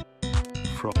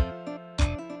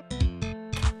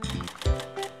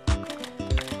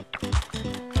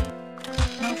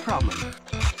no problem.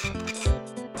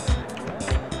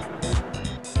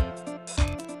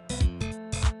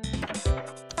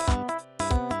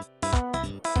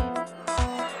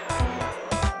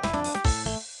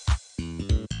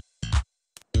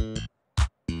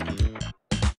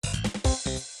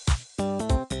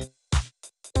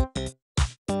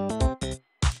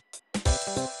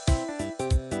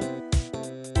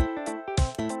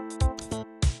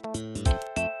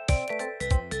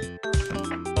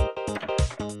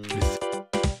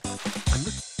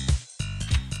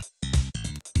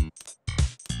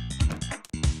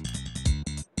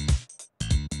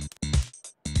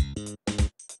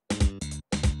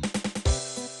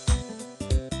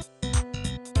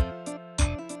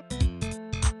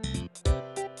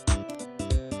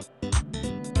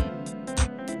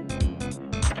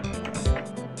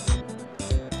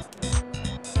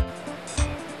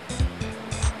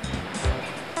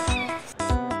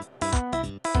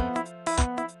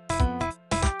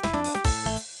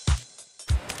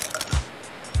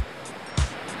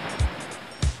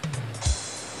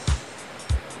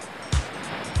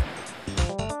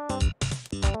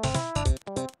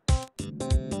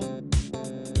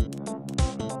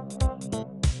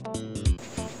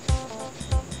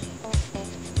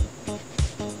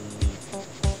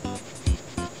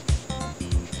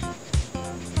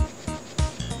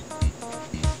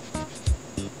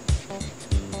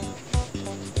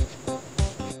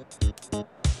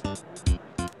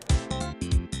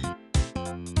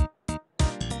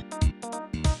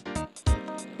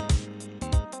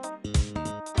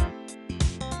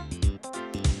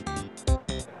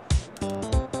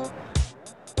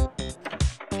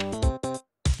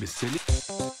 Miss Silly,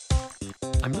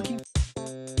 I'm looking.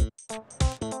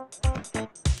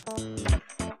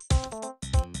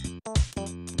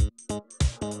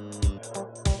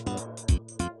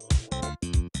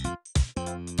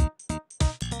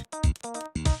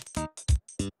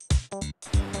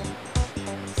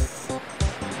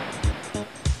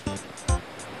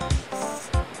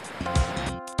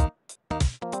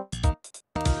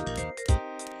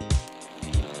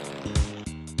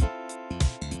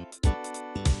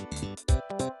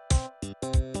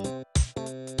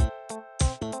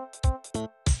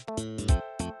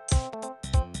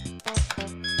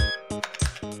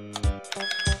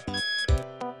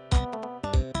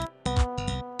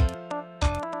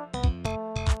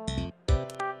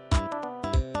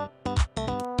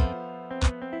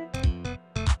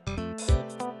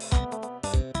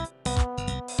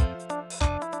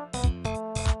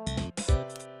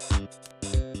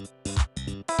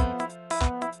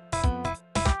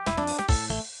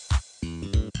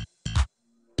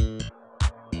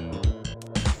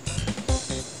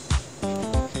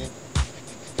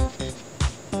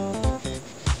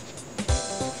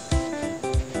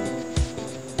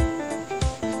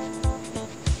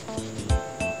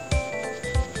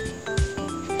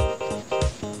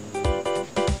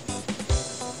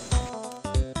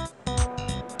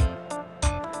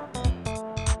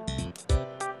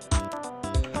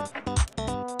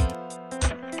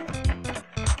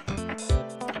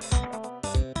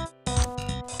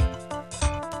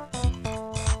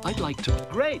 I'd like to.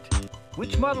 Great!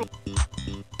 Which model?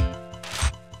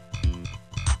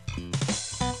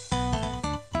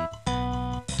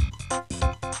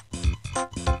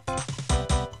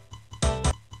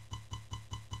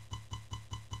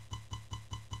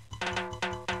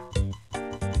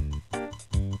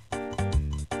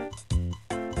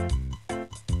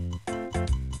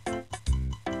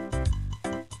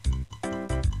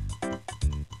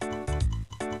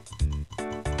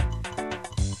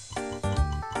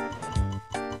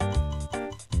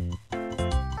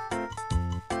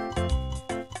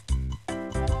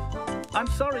 I'm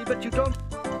sorry, but you don't...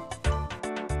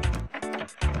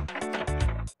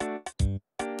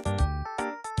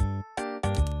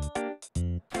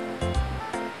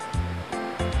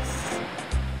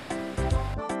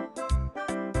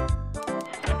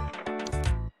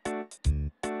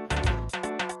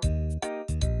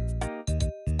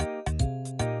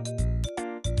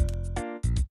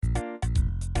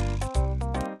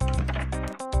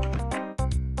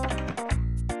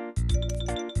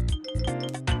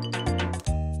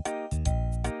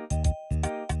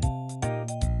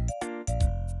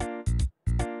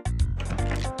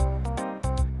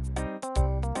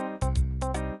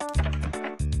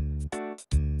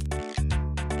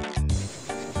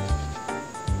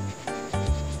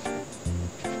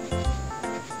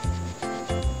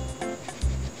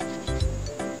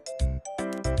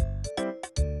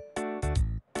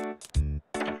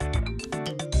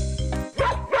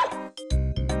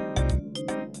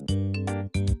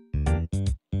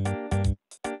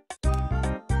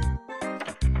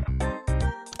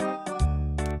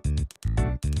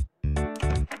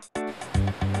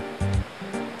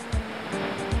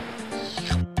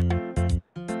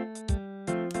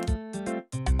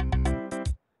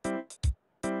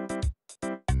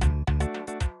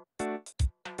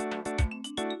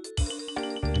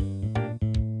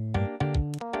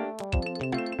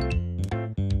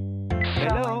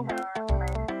 Hello?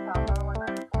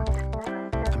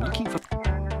 I'm looking for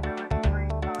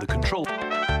the control.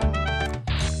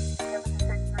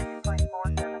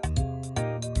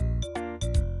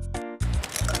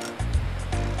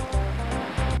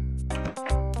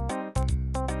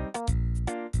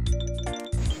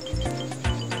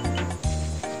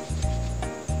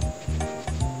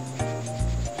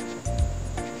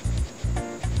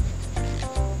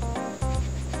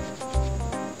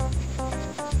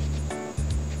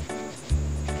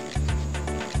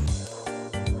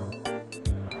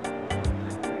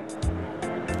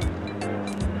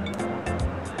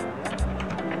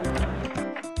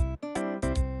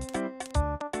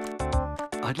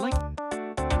 I'd like...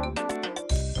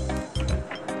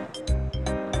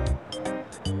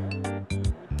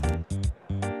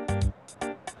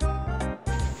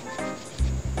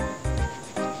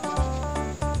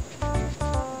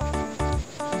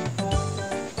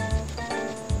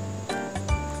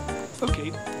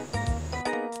 Okay.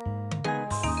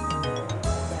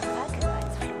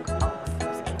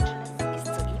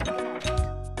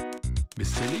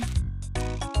 Miss Silly?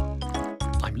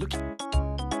 I'm looking...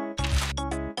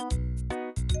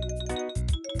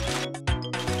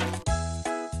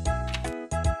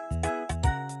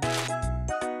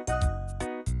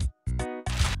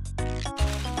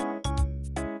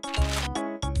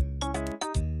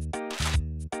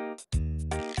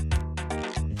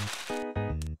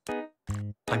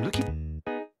 I'm looking...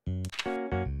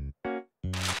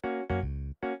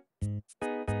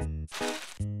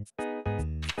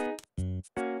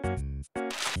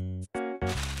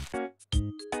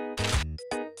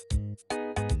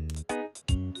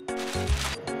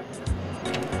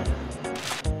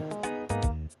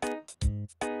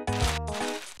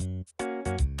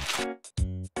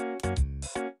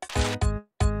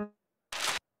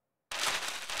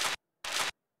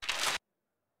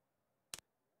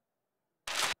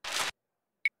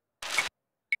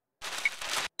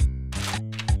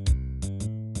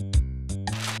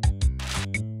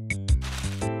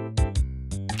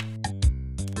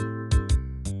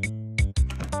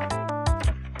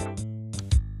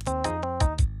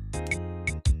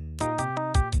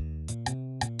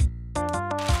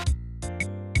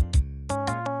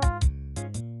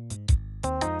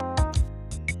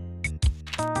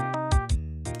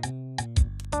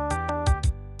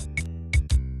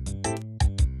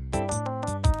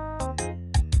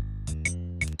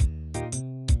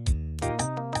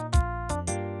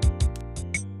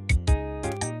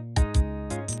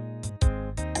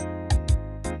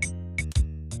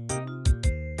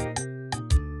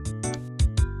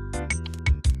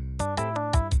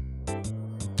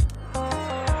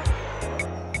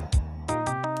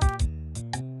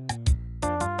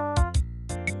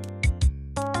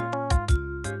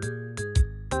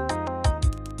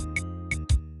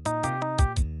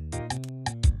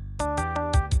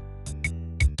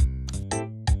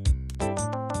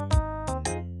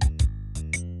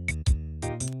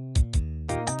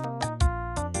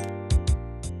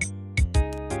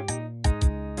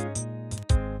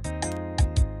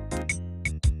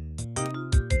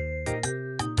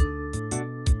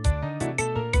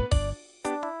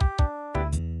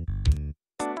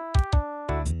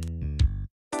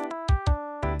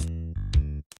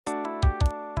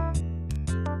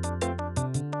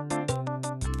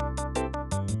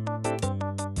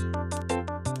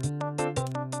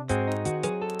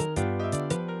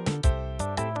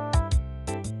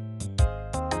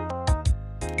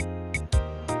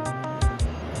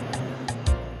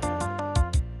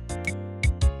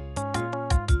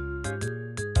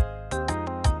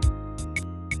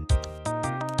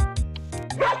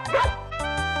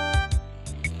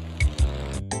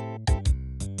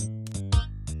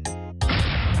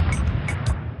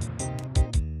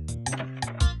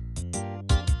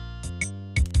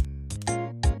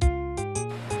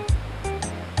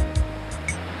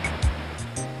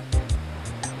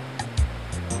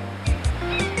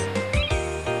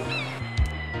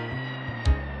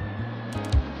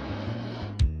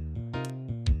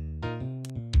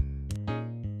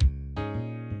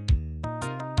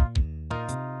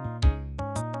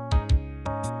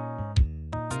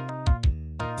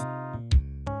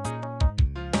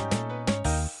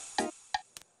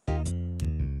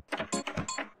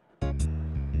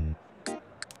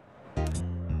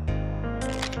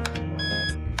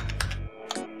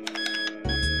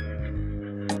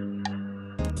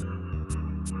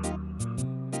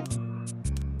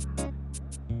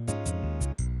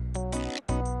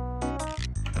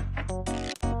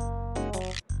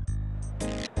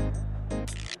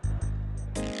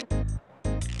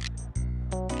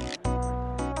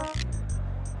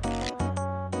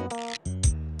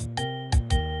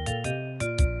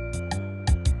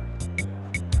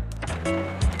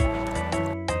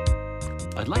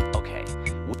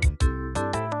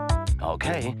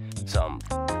 Okay, some...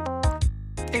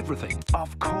 Everything.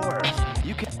 Of course.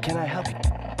 You can I help you?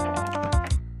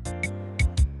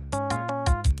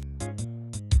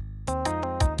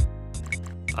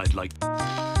 I'd like...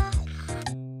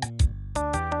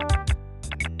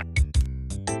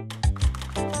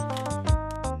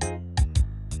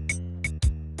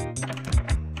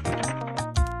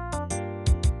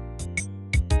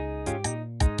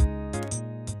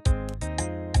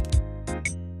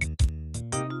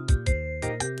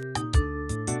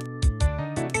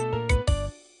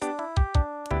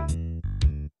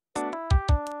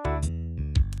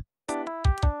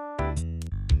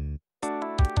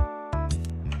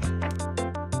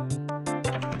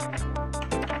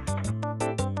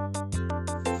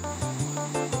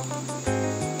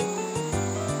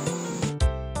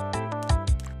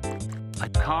 I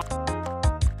can't...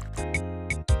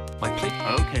 My plate...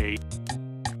 Okay.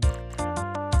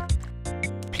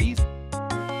 Please...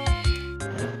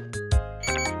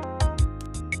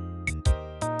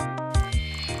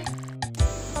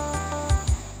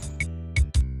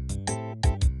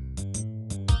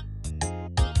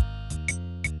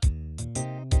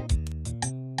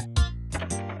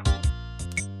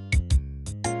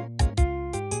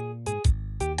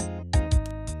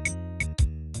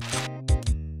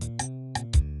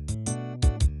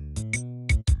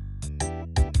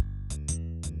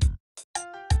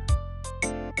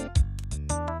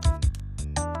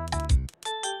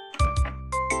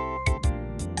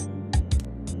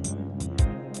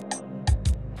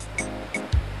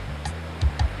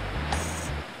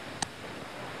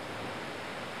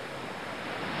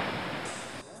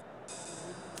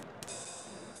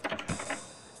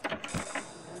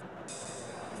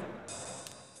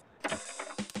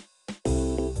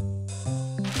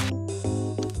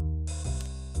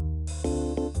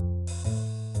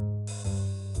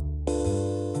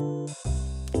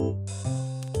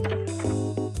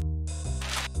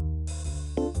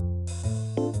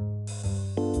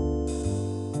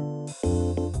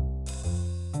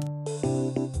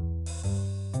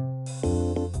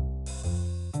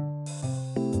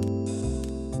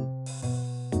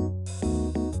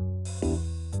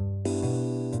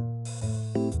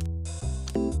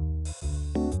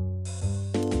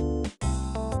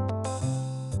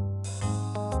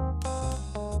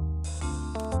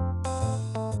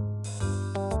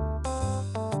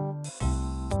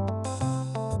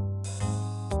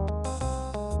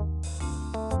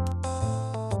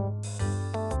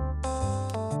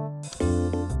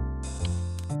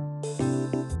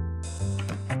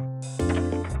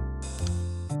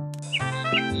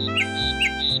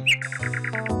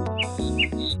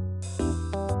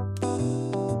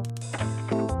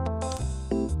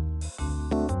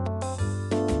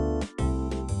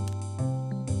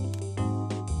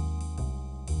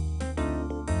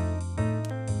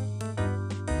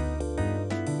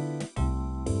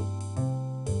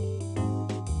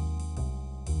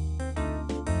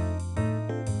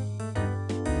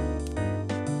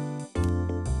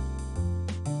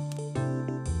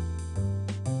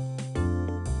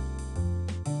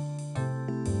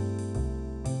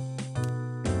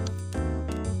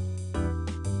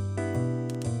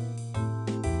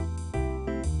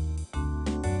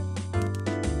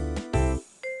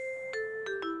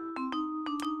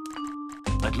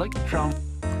 I'd like to drown...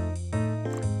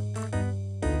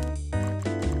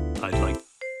 I'd like...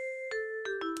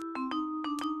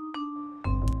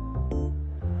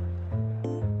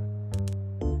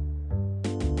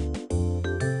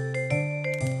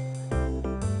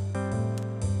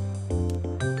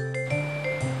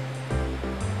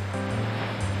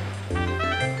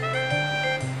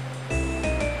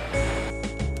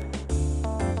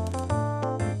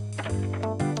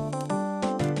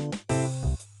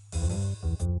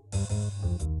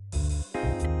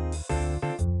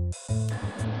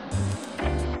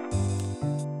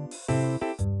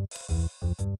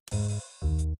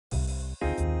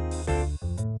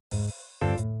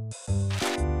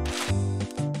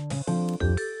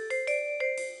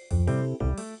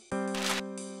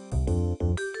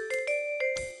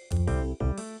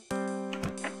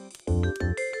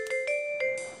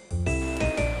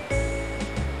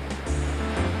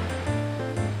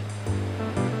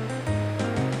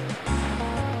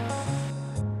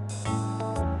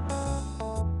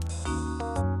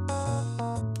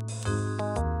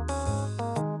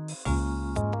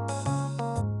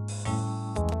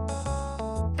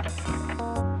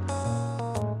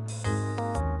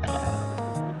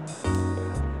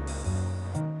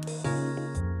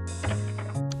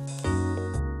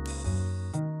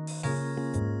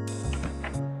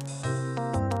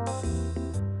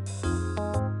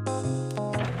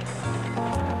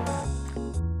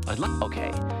 I'd like.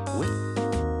 Okay. Wait.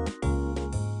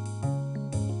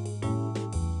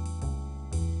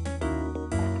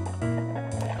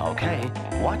 Okay.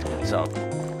 What? So.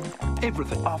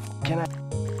 Everything. Off. Can I?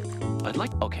 I'd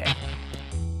like. Okay.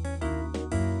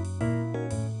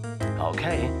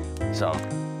 Okay. So.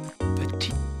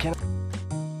 Can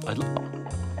I? I'd like.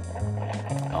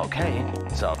 Okay.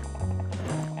 So.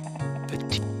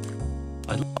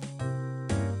 I'd like.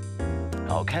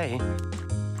 Okay.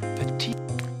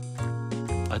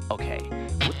 Okay.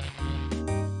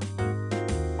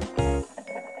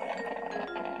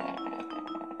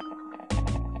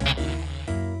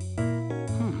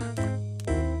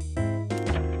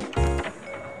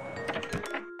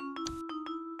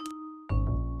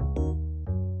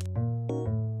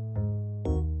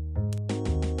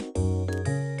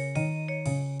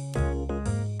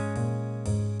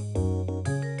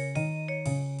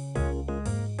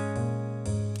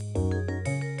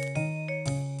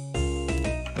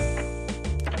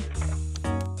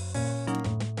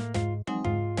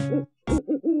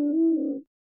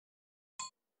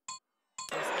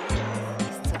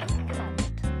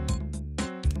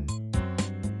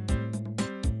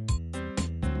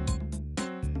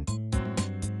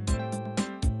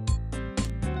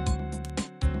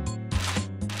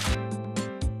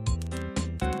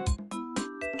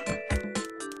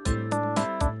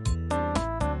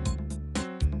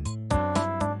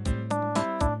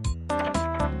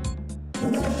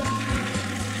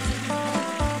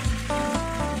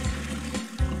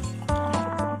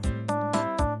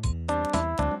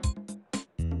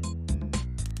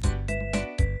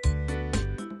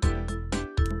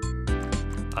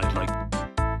 I'd like.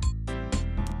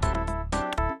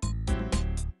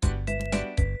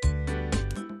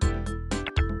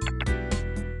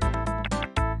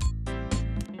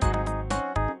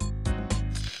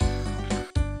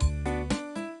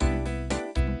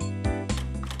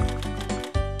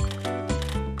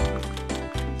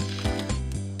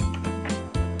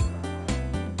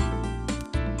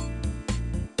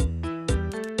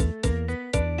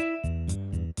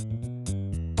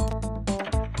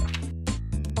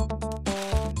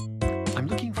 I'm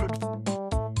looking for.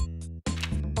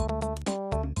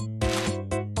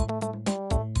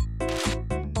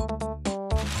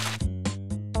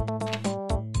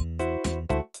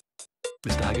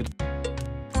 Mr. Haggard.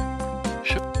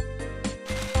 Sure.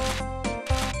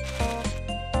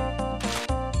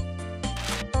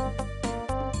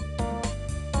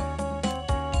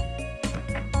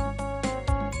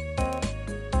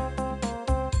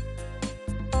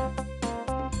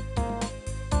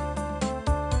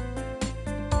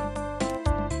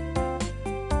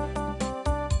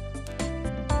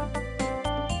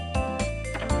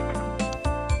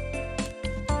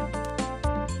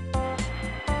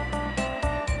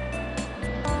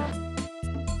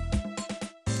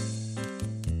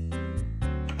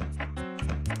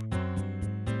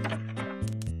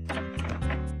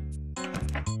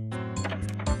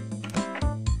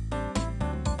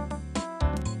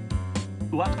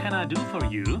 What can I do for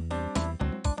you?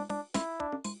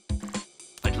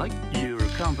 I'd like. Your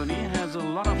company has a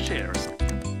lot of shares.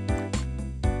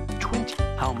 20.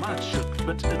 How much?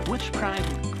 But at which price?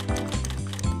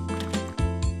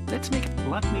 Let's make.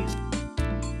 Let me.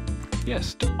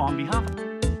 Yes, on behalf.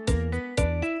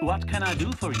 What can I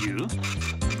do for you?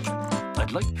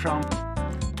 I'd like from.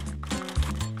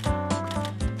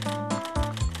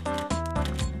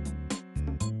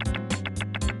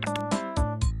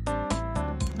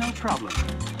 No problem.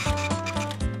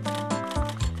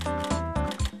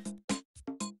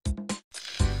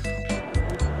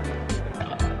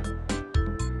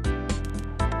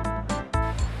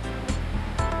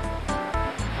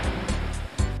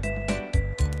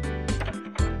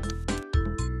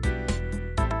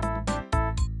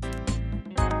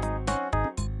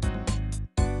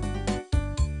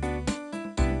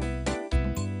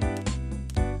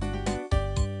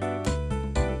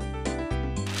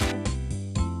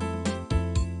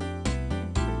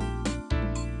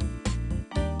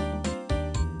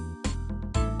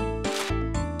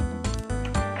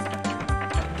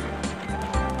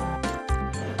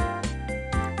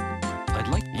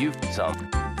 You some.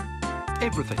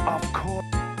 Everything. Of course.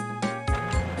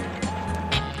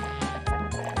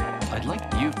 I'd like.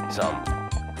 You some.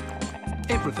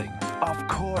 Everything. Of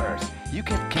course. You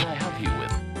can. Can I help you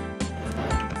with?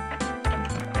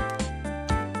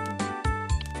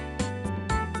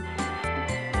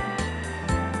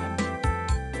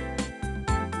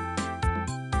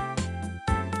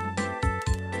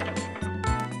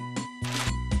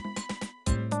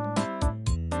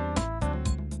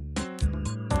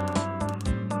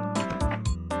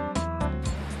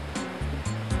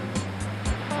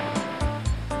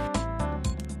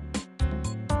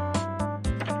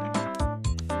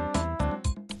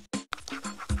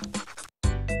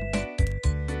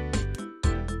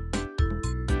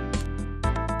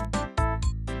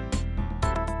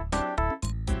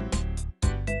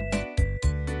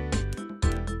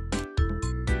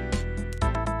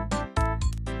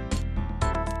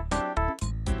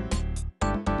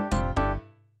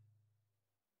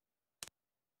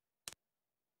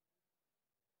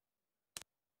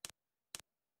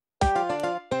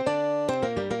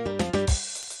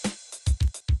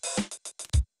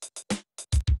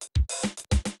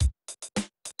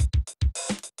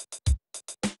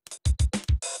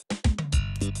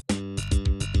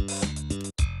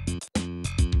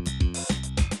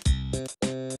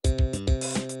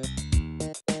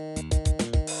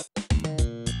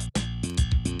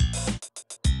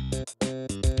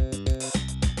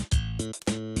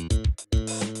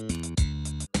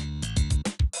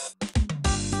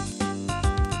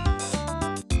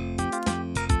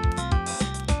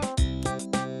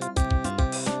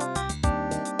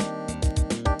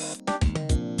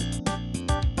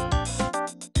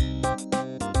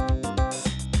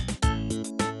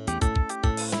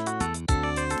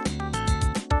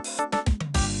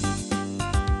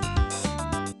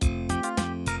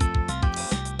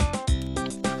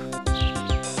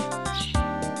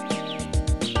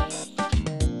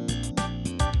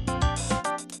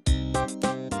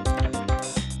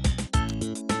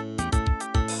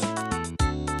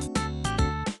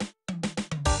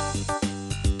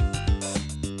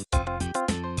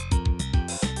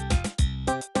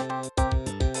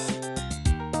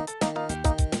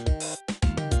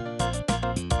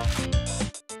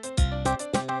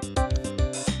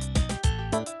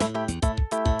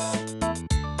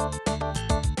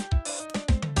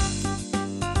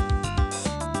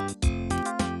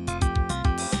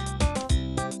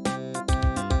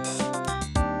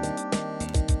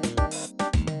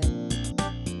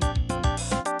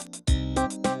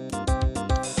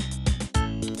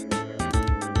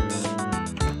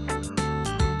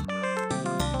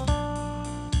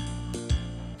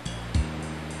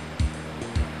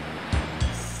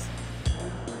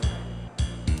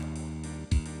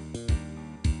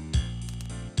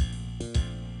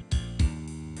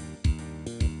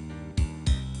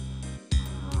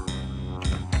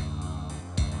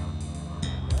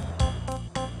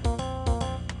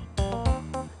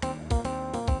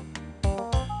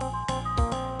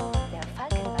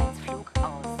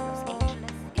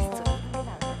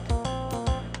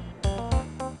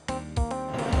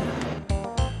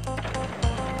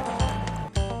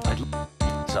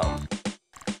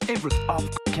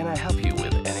 Can I help you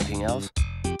with anything else?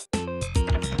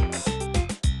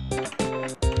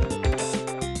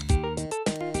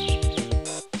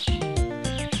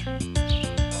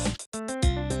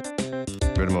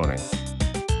 Good morning.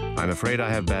 I'm afraid I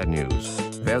have bad news.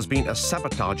 There's been a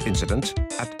sabotage incident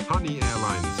at Honey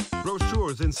Airlines.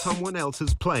 Brochures in someone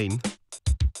else's plane.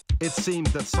 It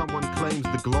seems that someone claims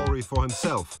the glory for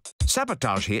himself.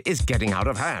 Sabotage here is getting out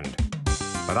of hand.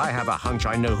 But I have a hunch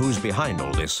I know who's behind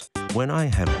all this. When I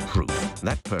have proof,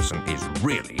 that person is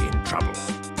really in trouble.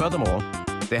 Furthermore,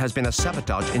 there has been a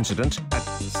sabotage incident at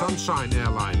Sunshine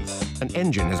Airlines. An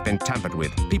engine has been tampered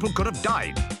with. People could have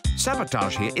died.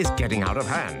 Sabotage here is getting out of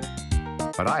hand.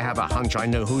 But I have a hunch I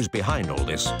know who's behind all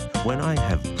this. When I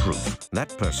have proof,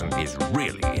 that person is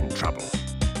really in trouble.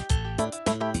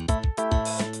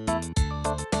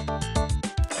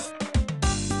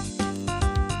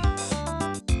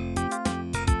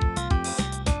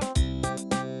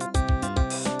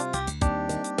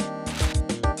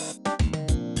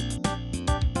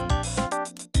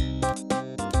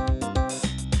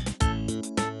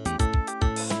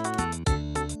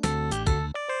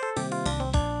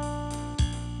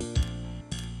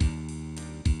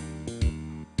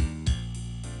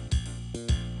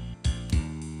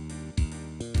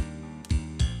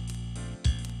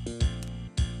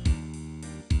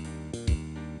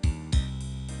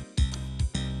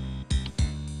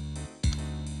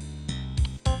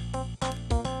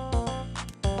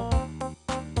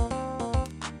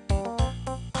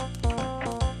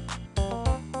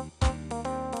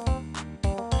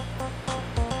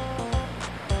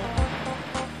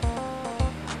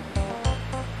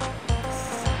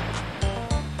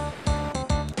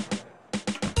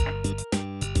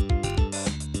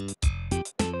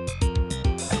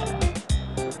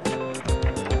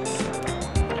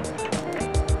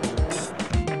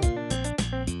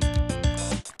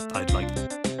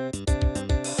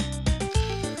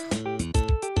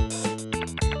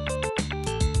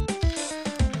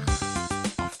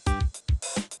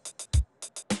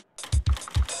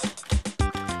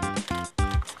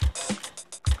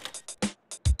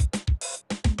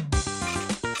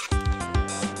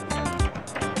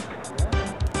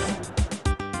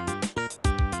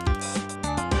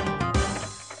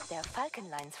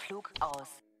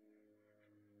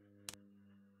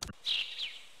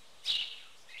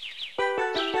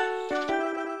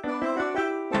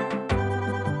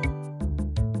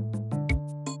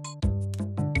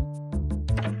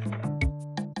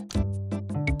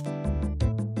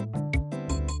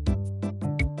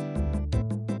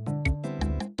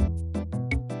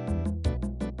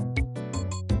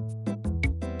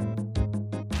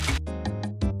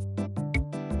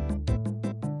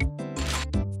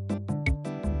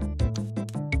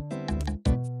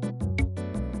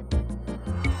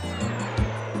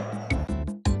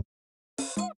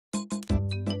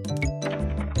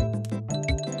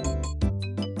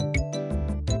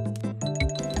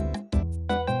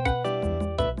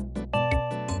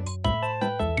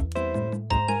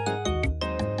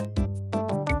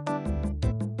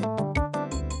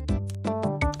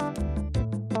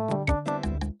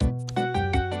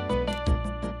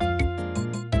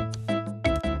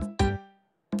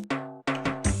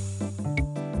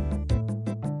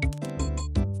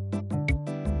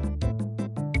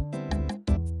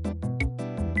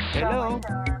 Hello?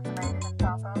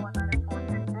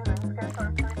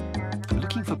 I'm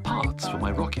looking for parts for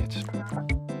my rocket.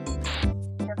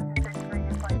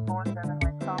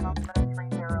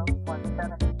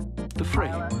 The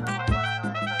frame.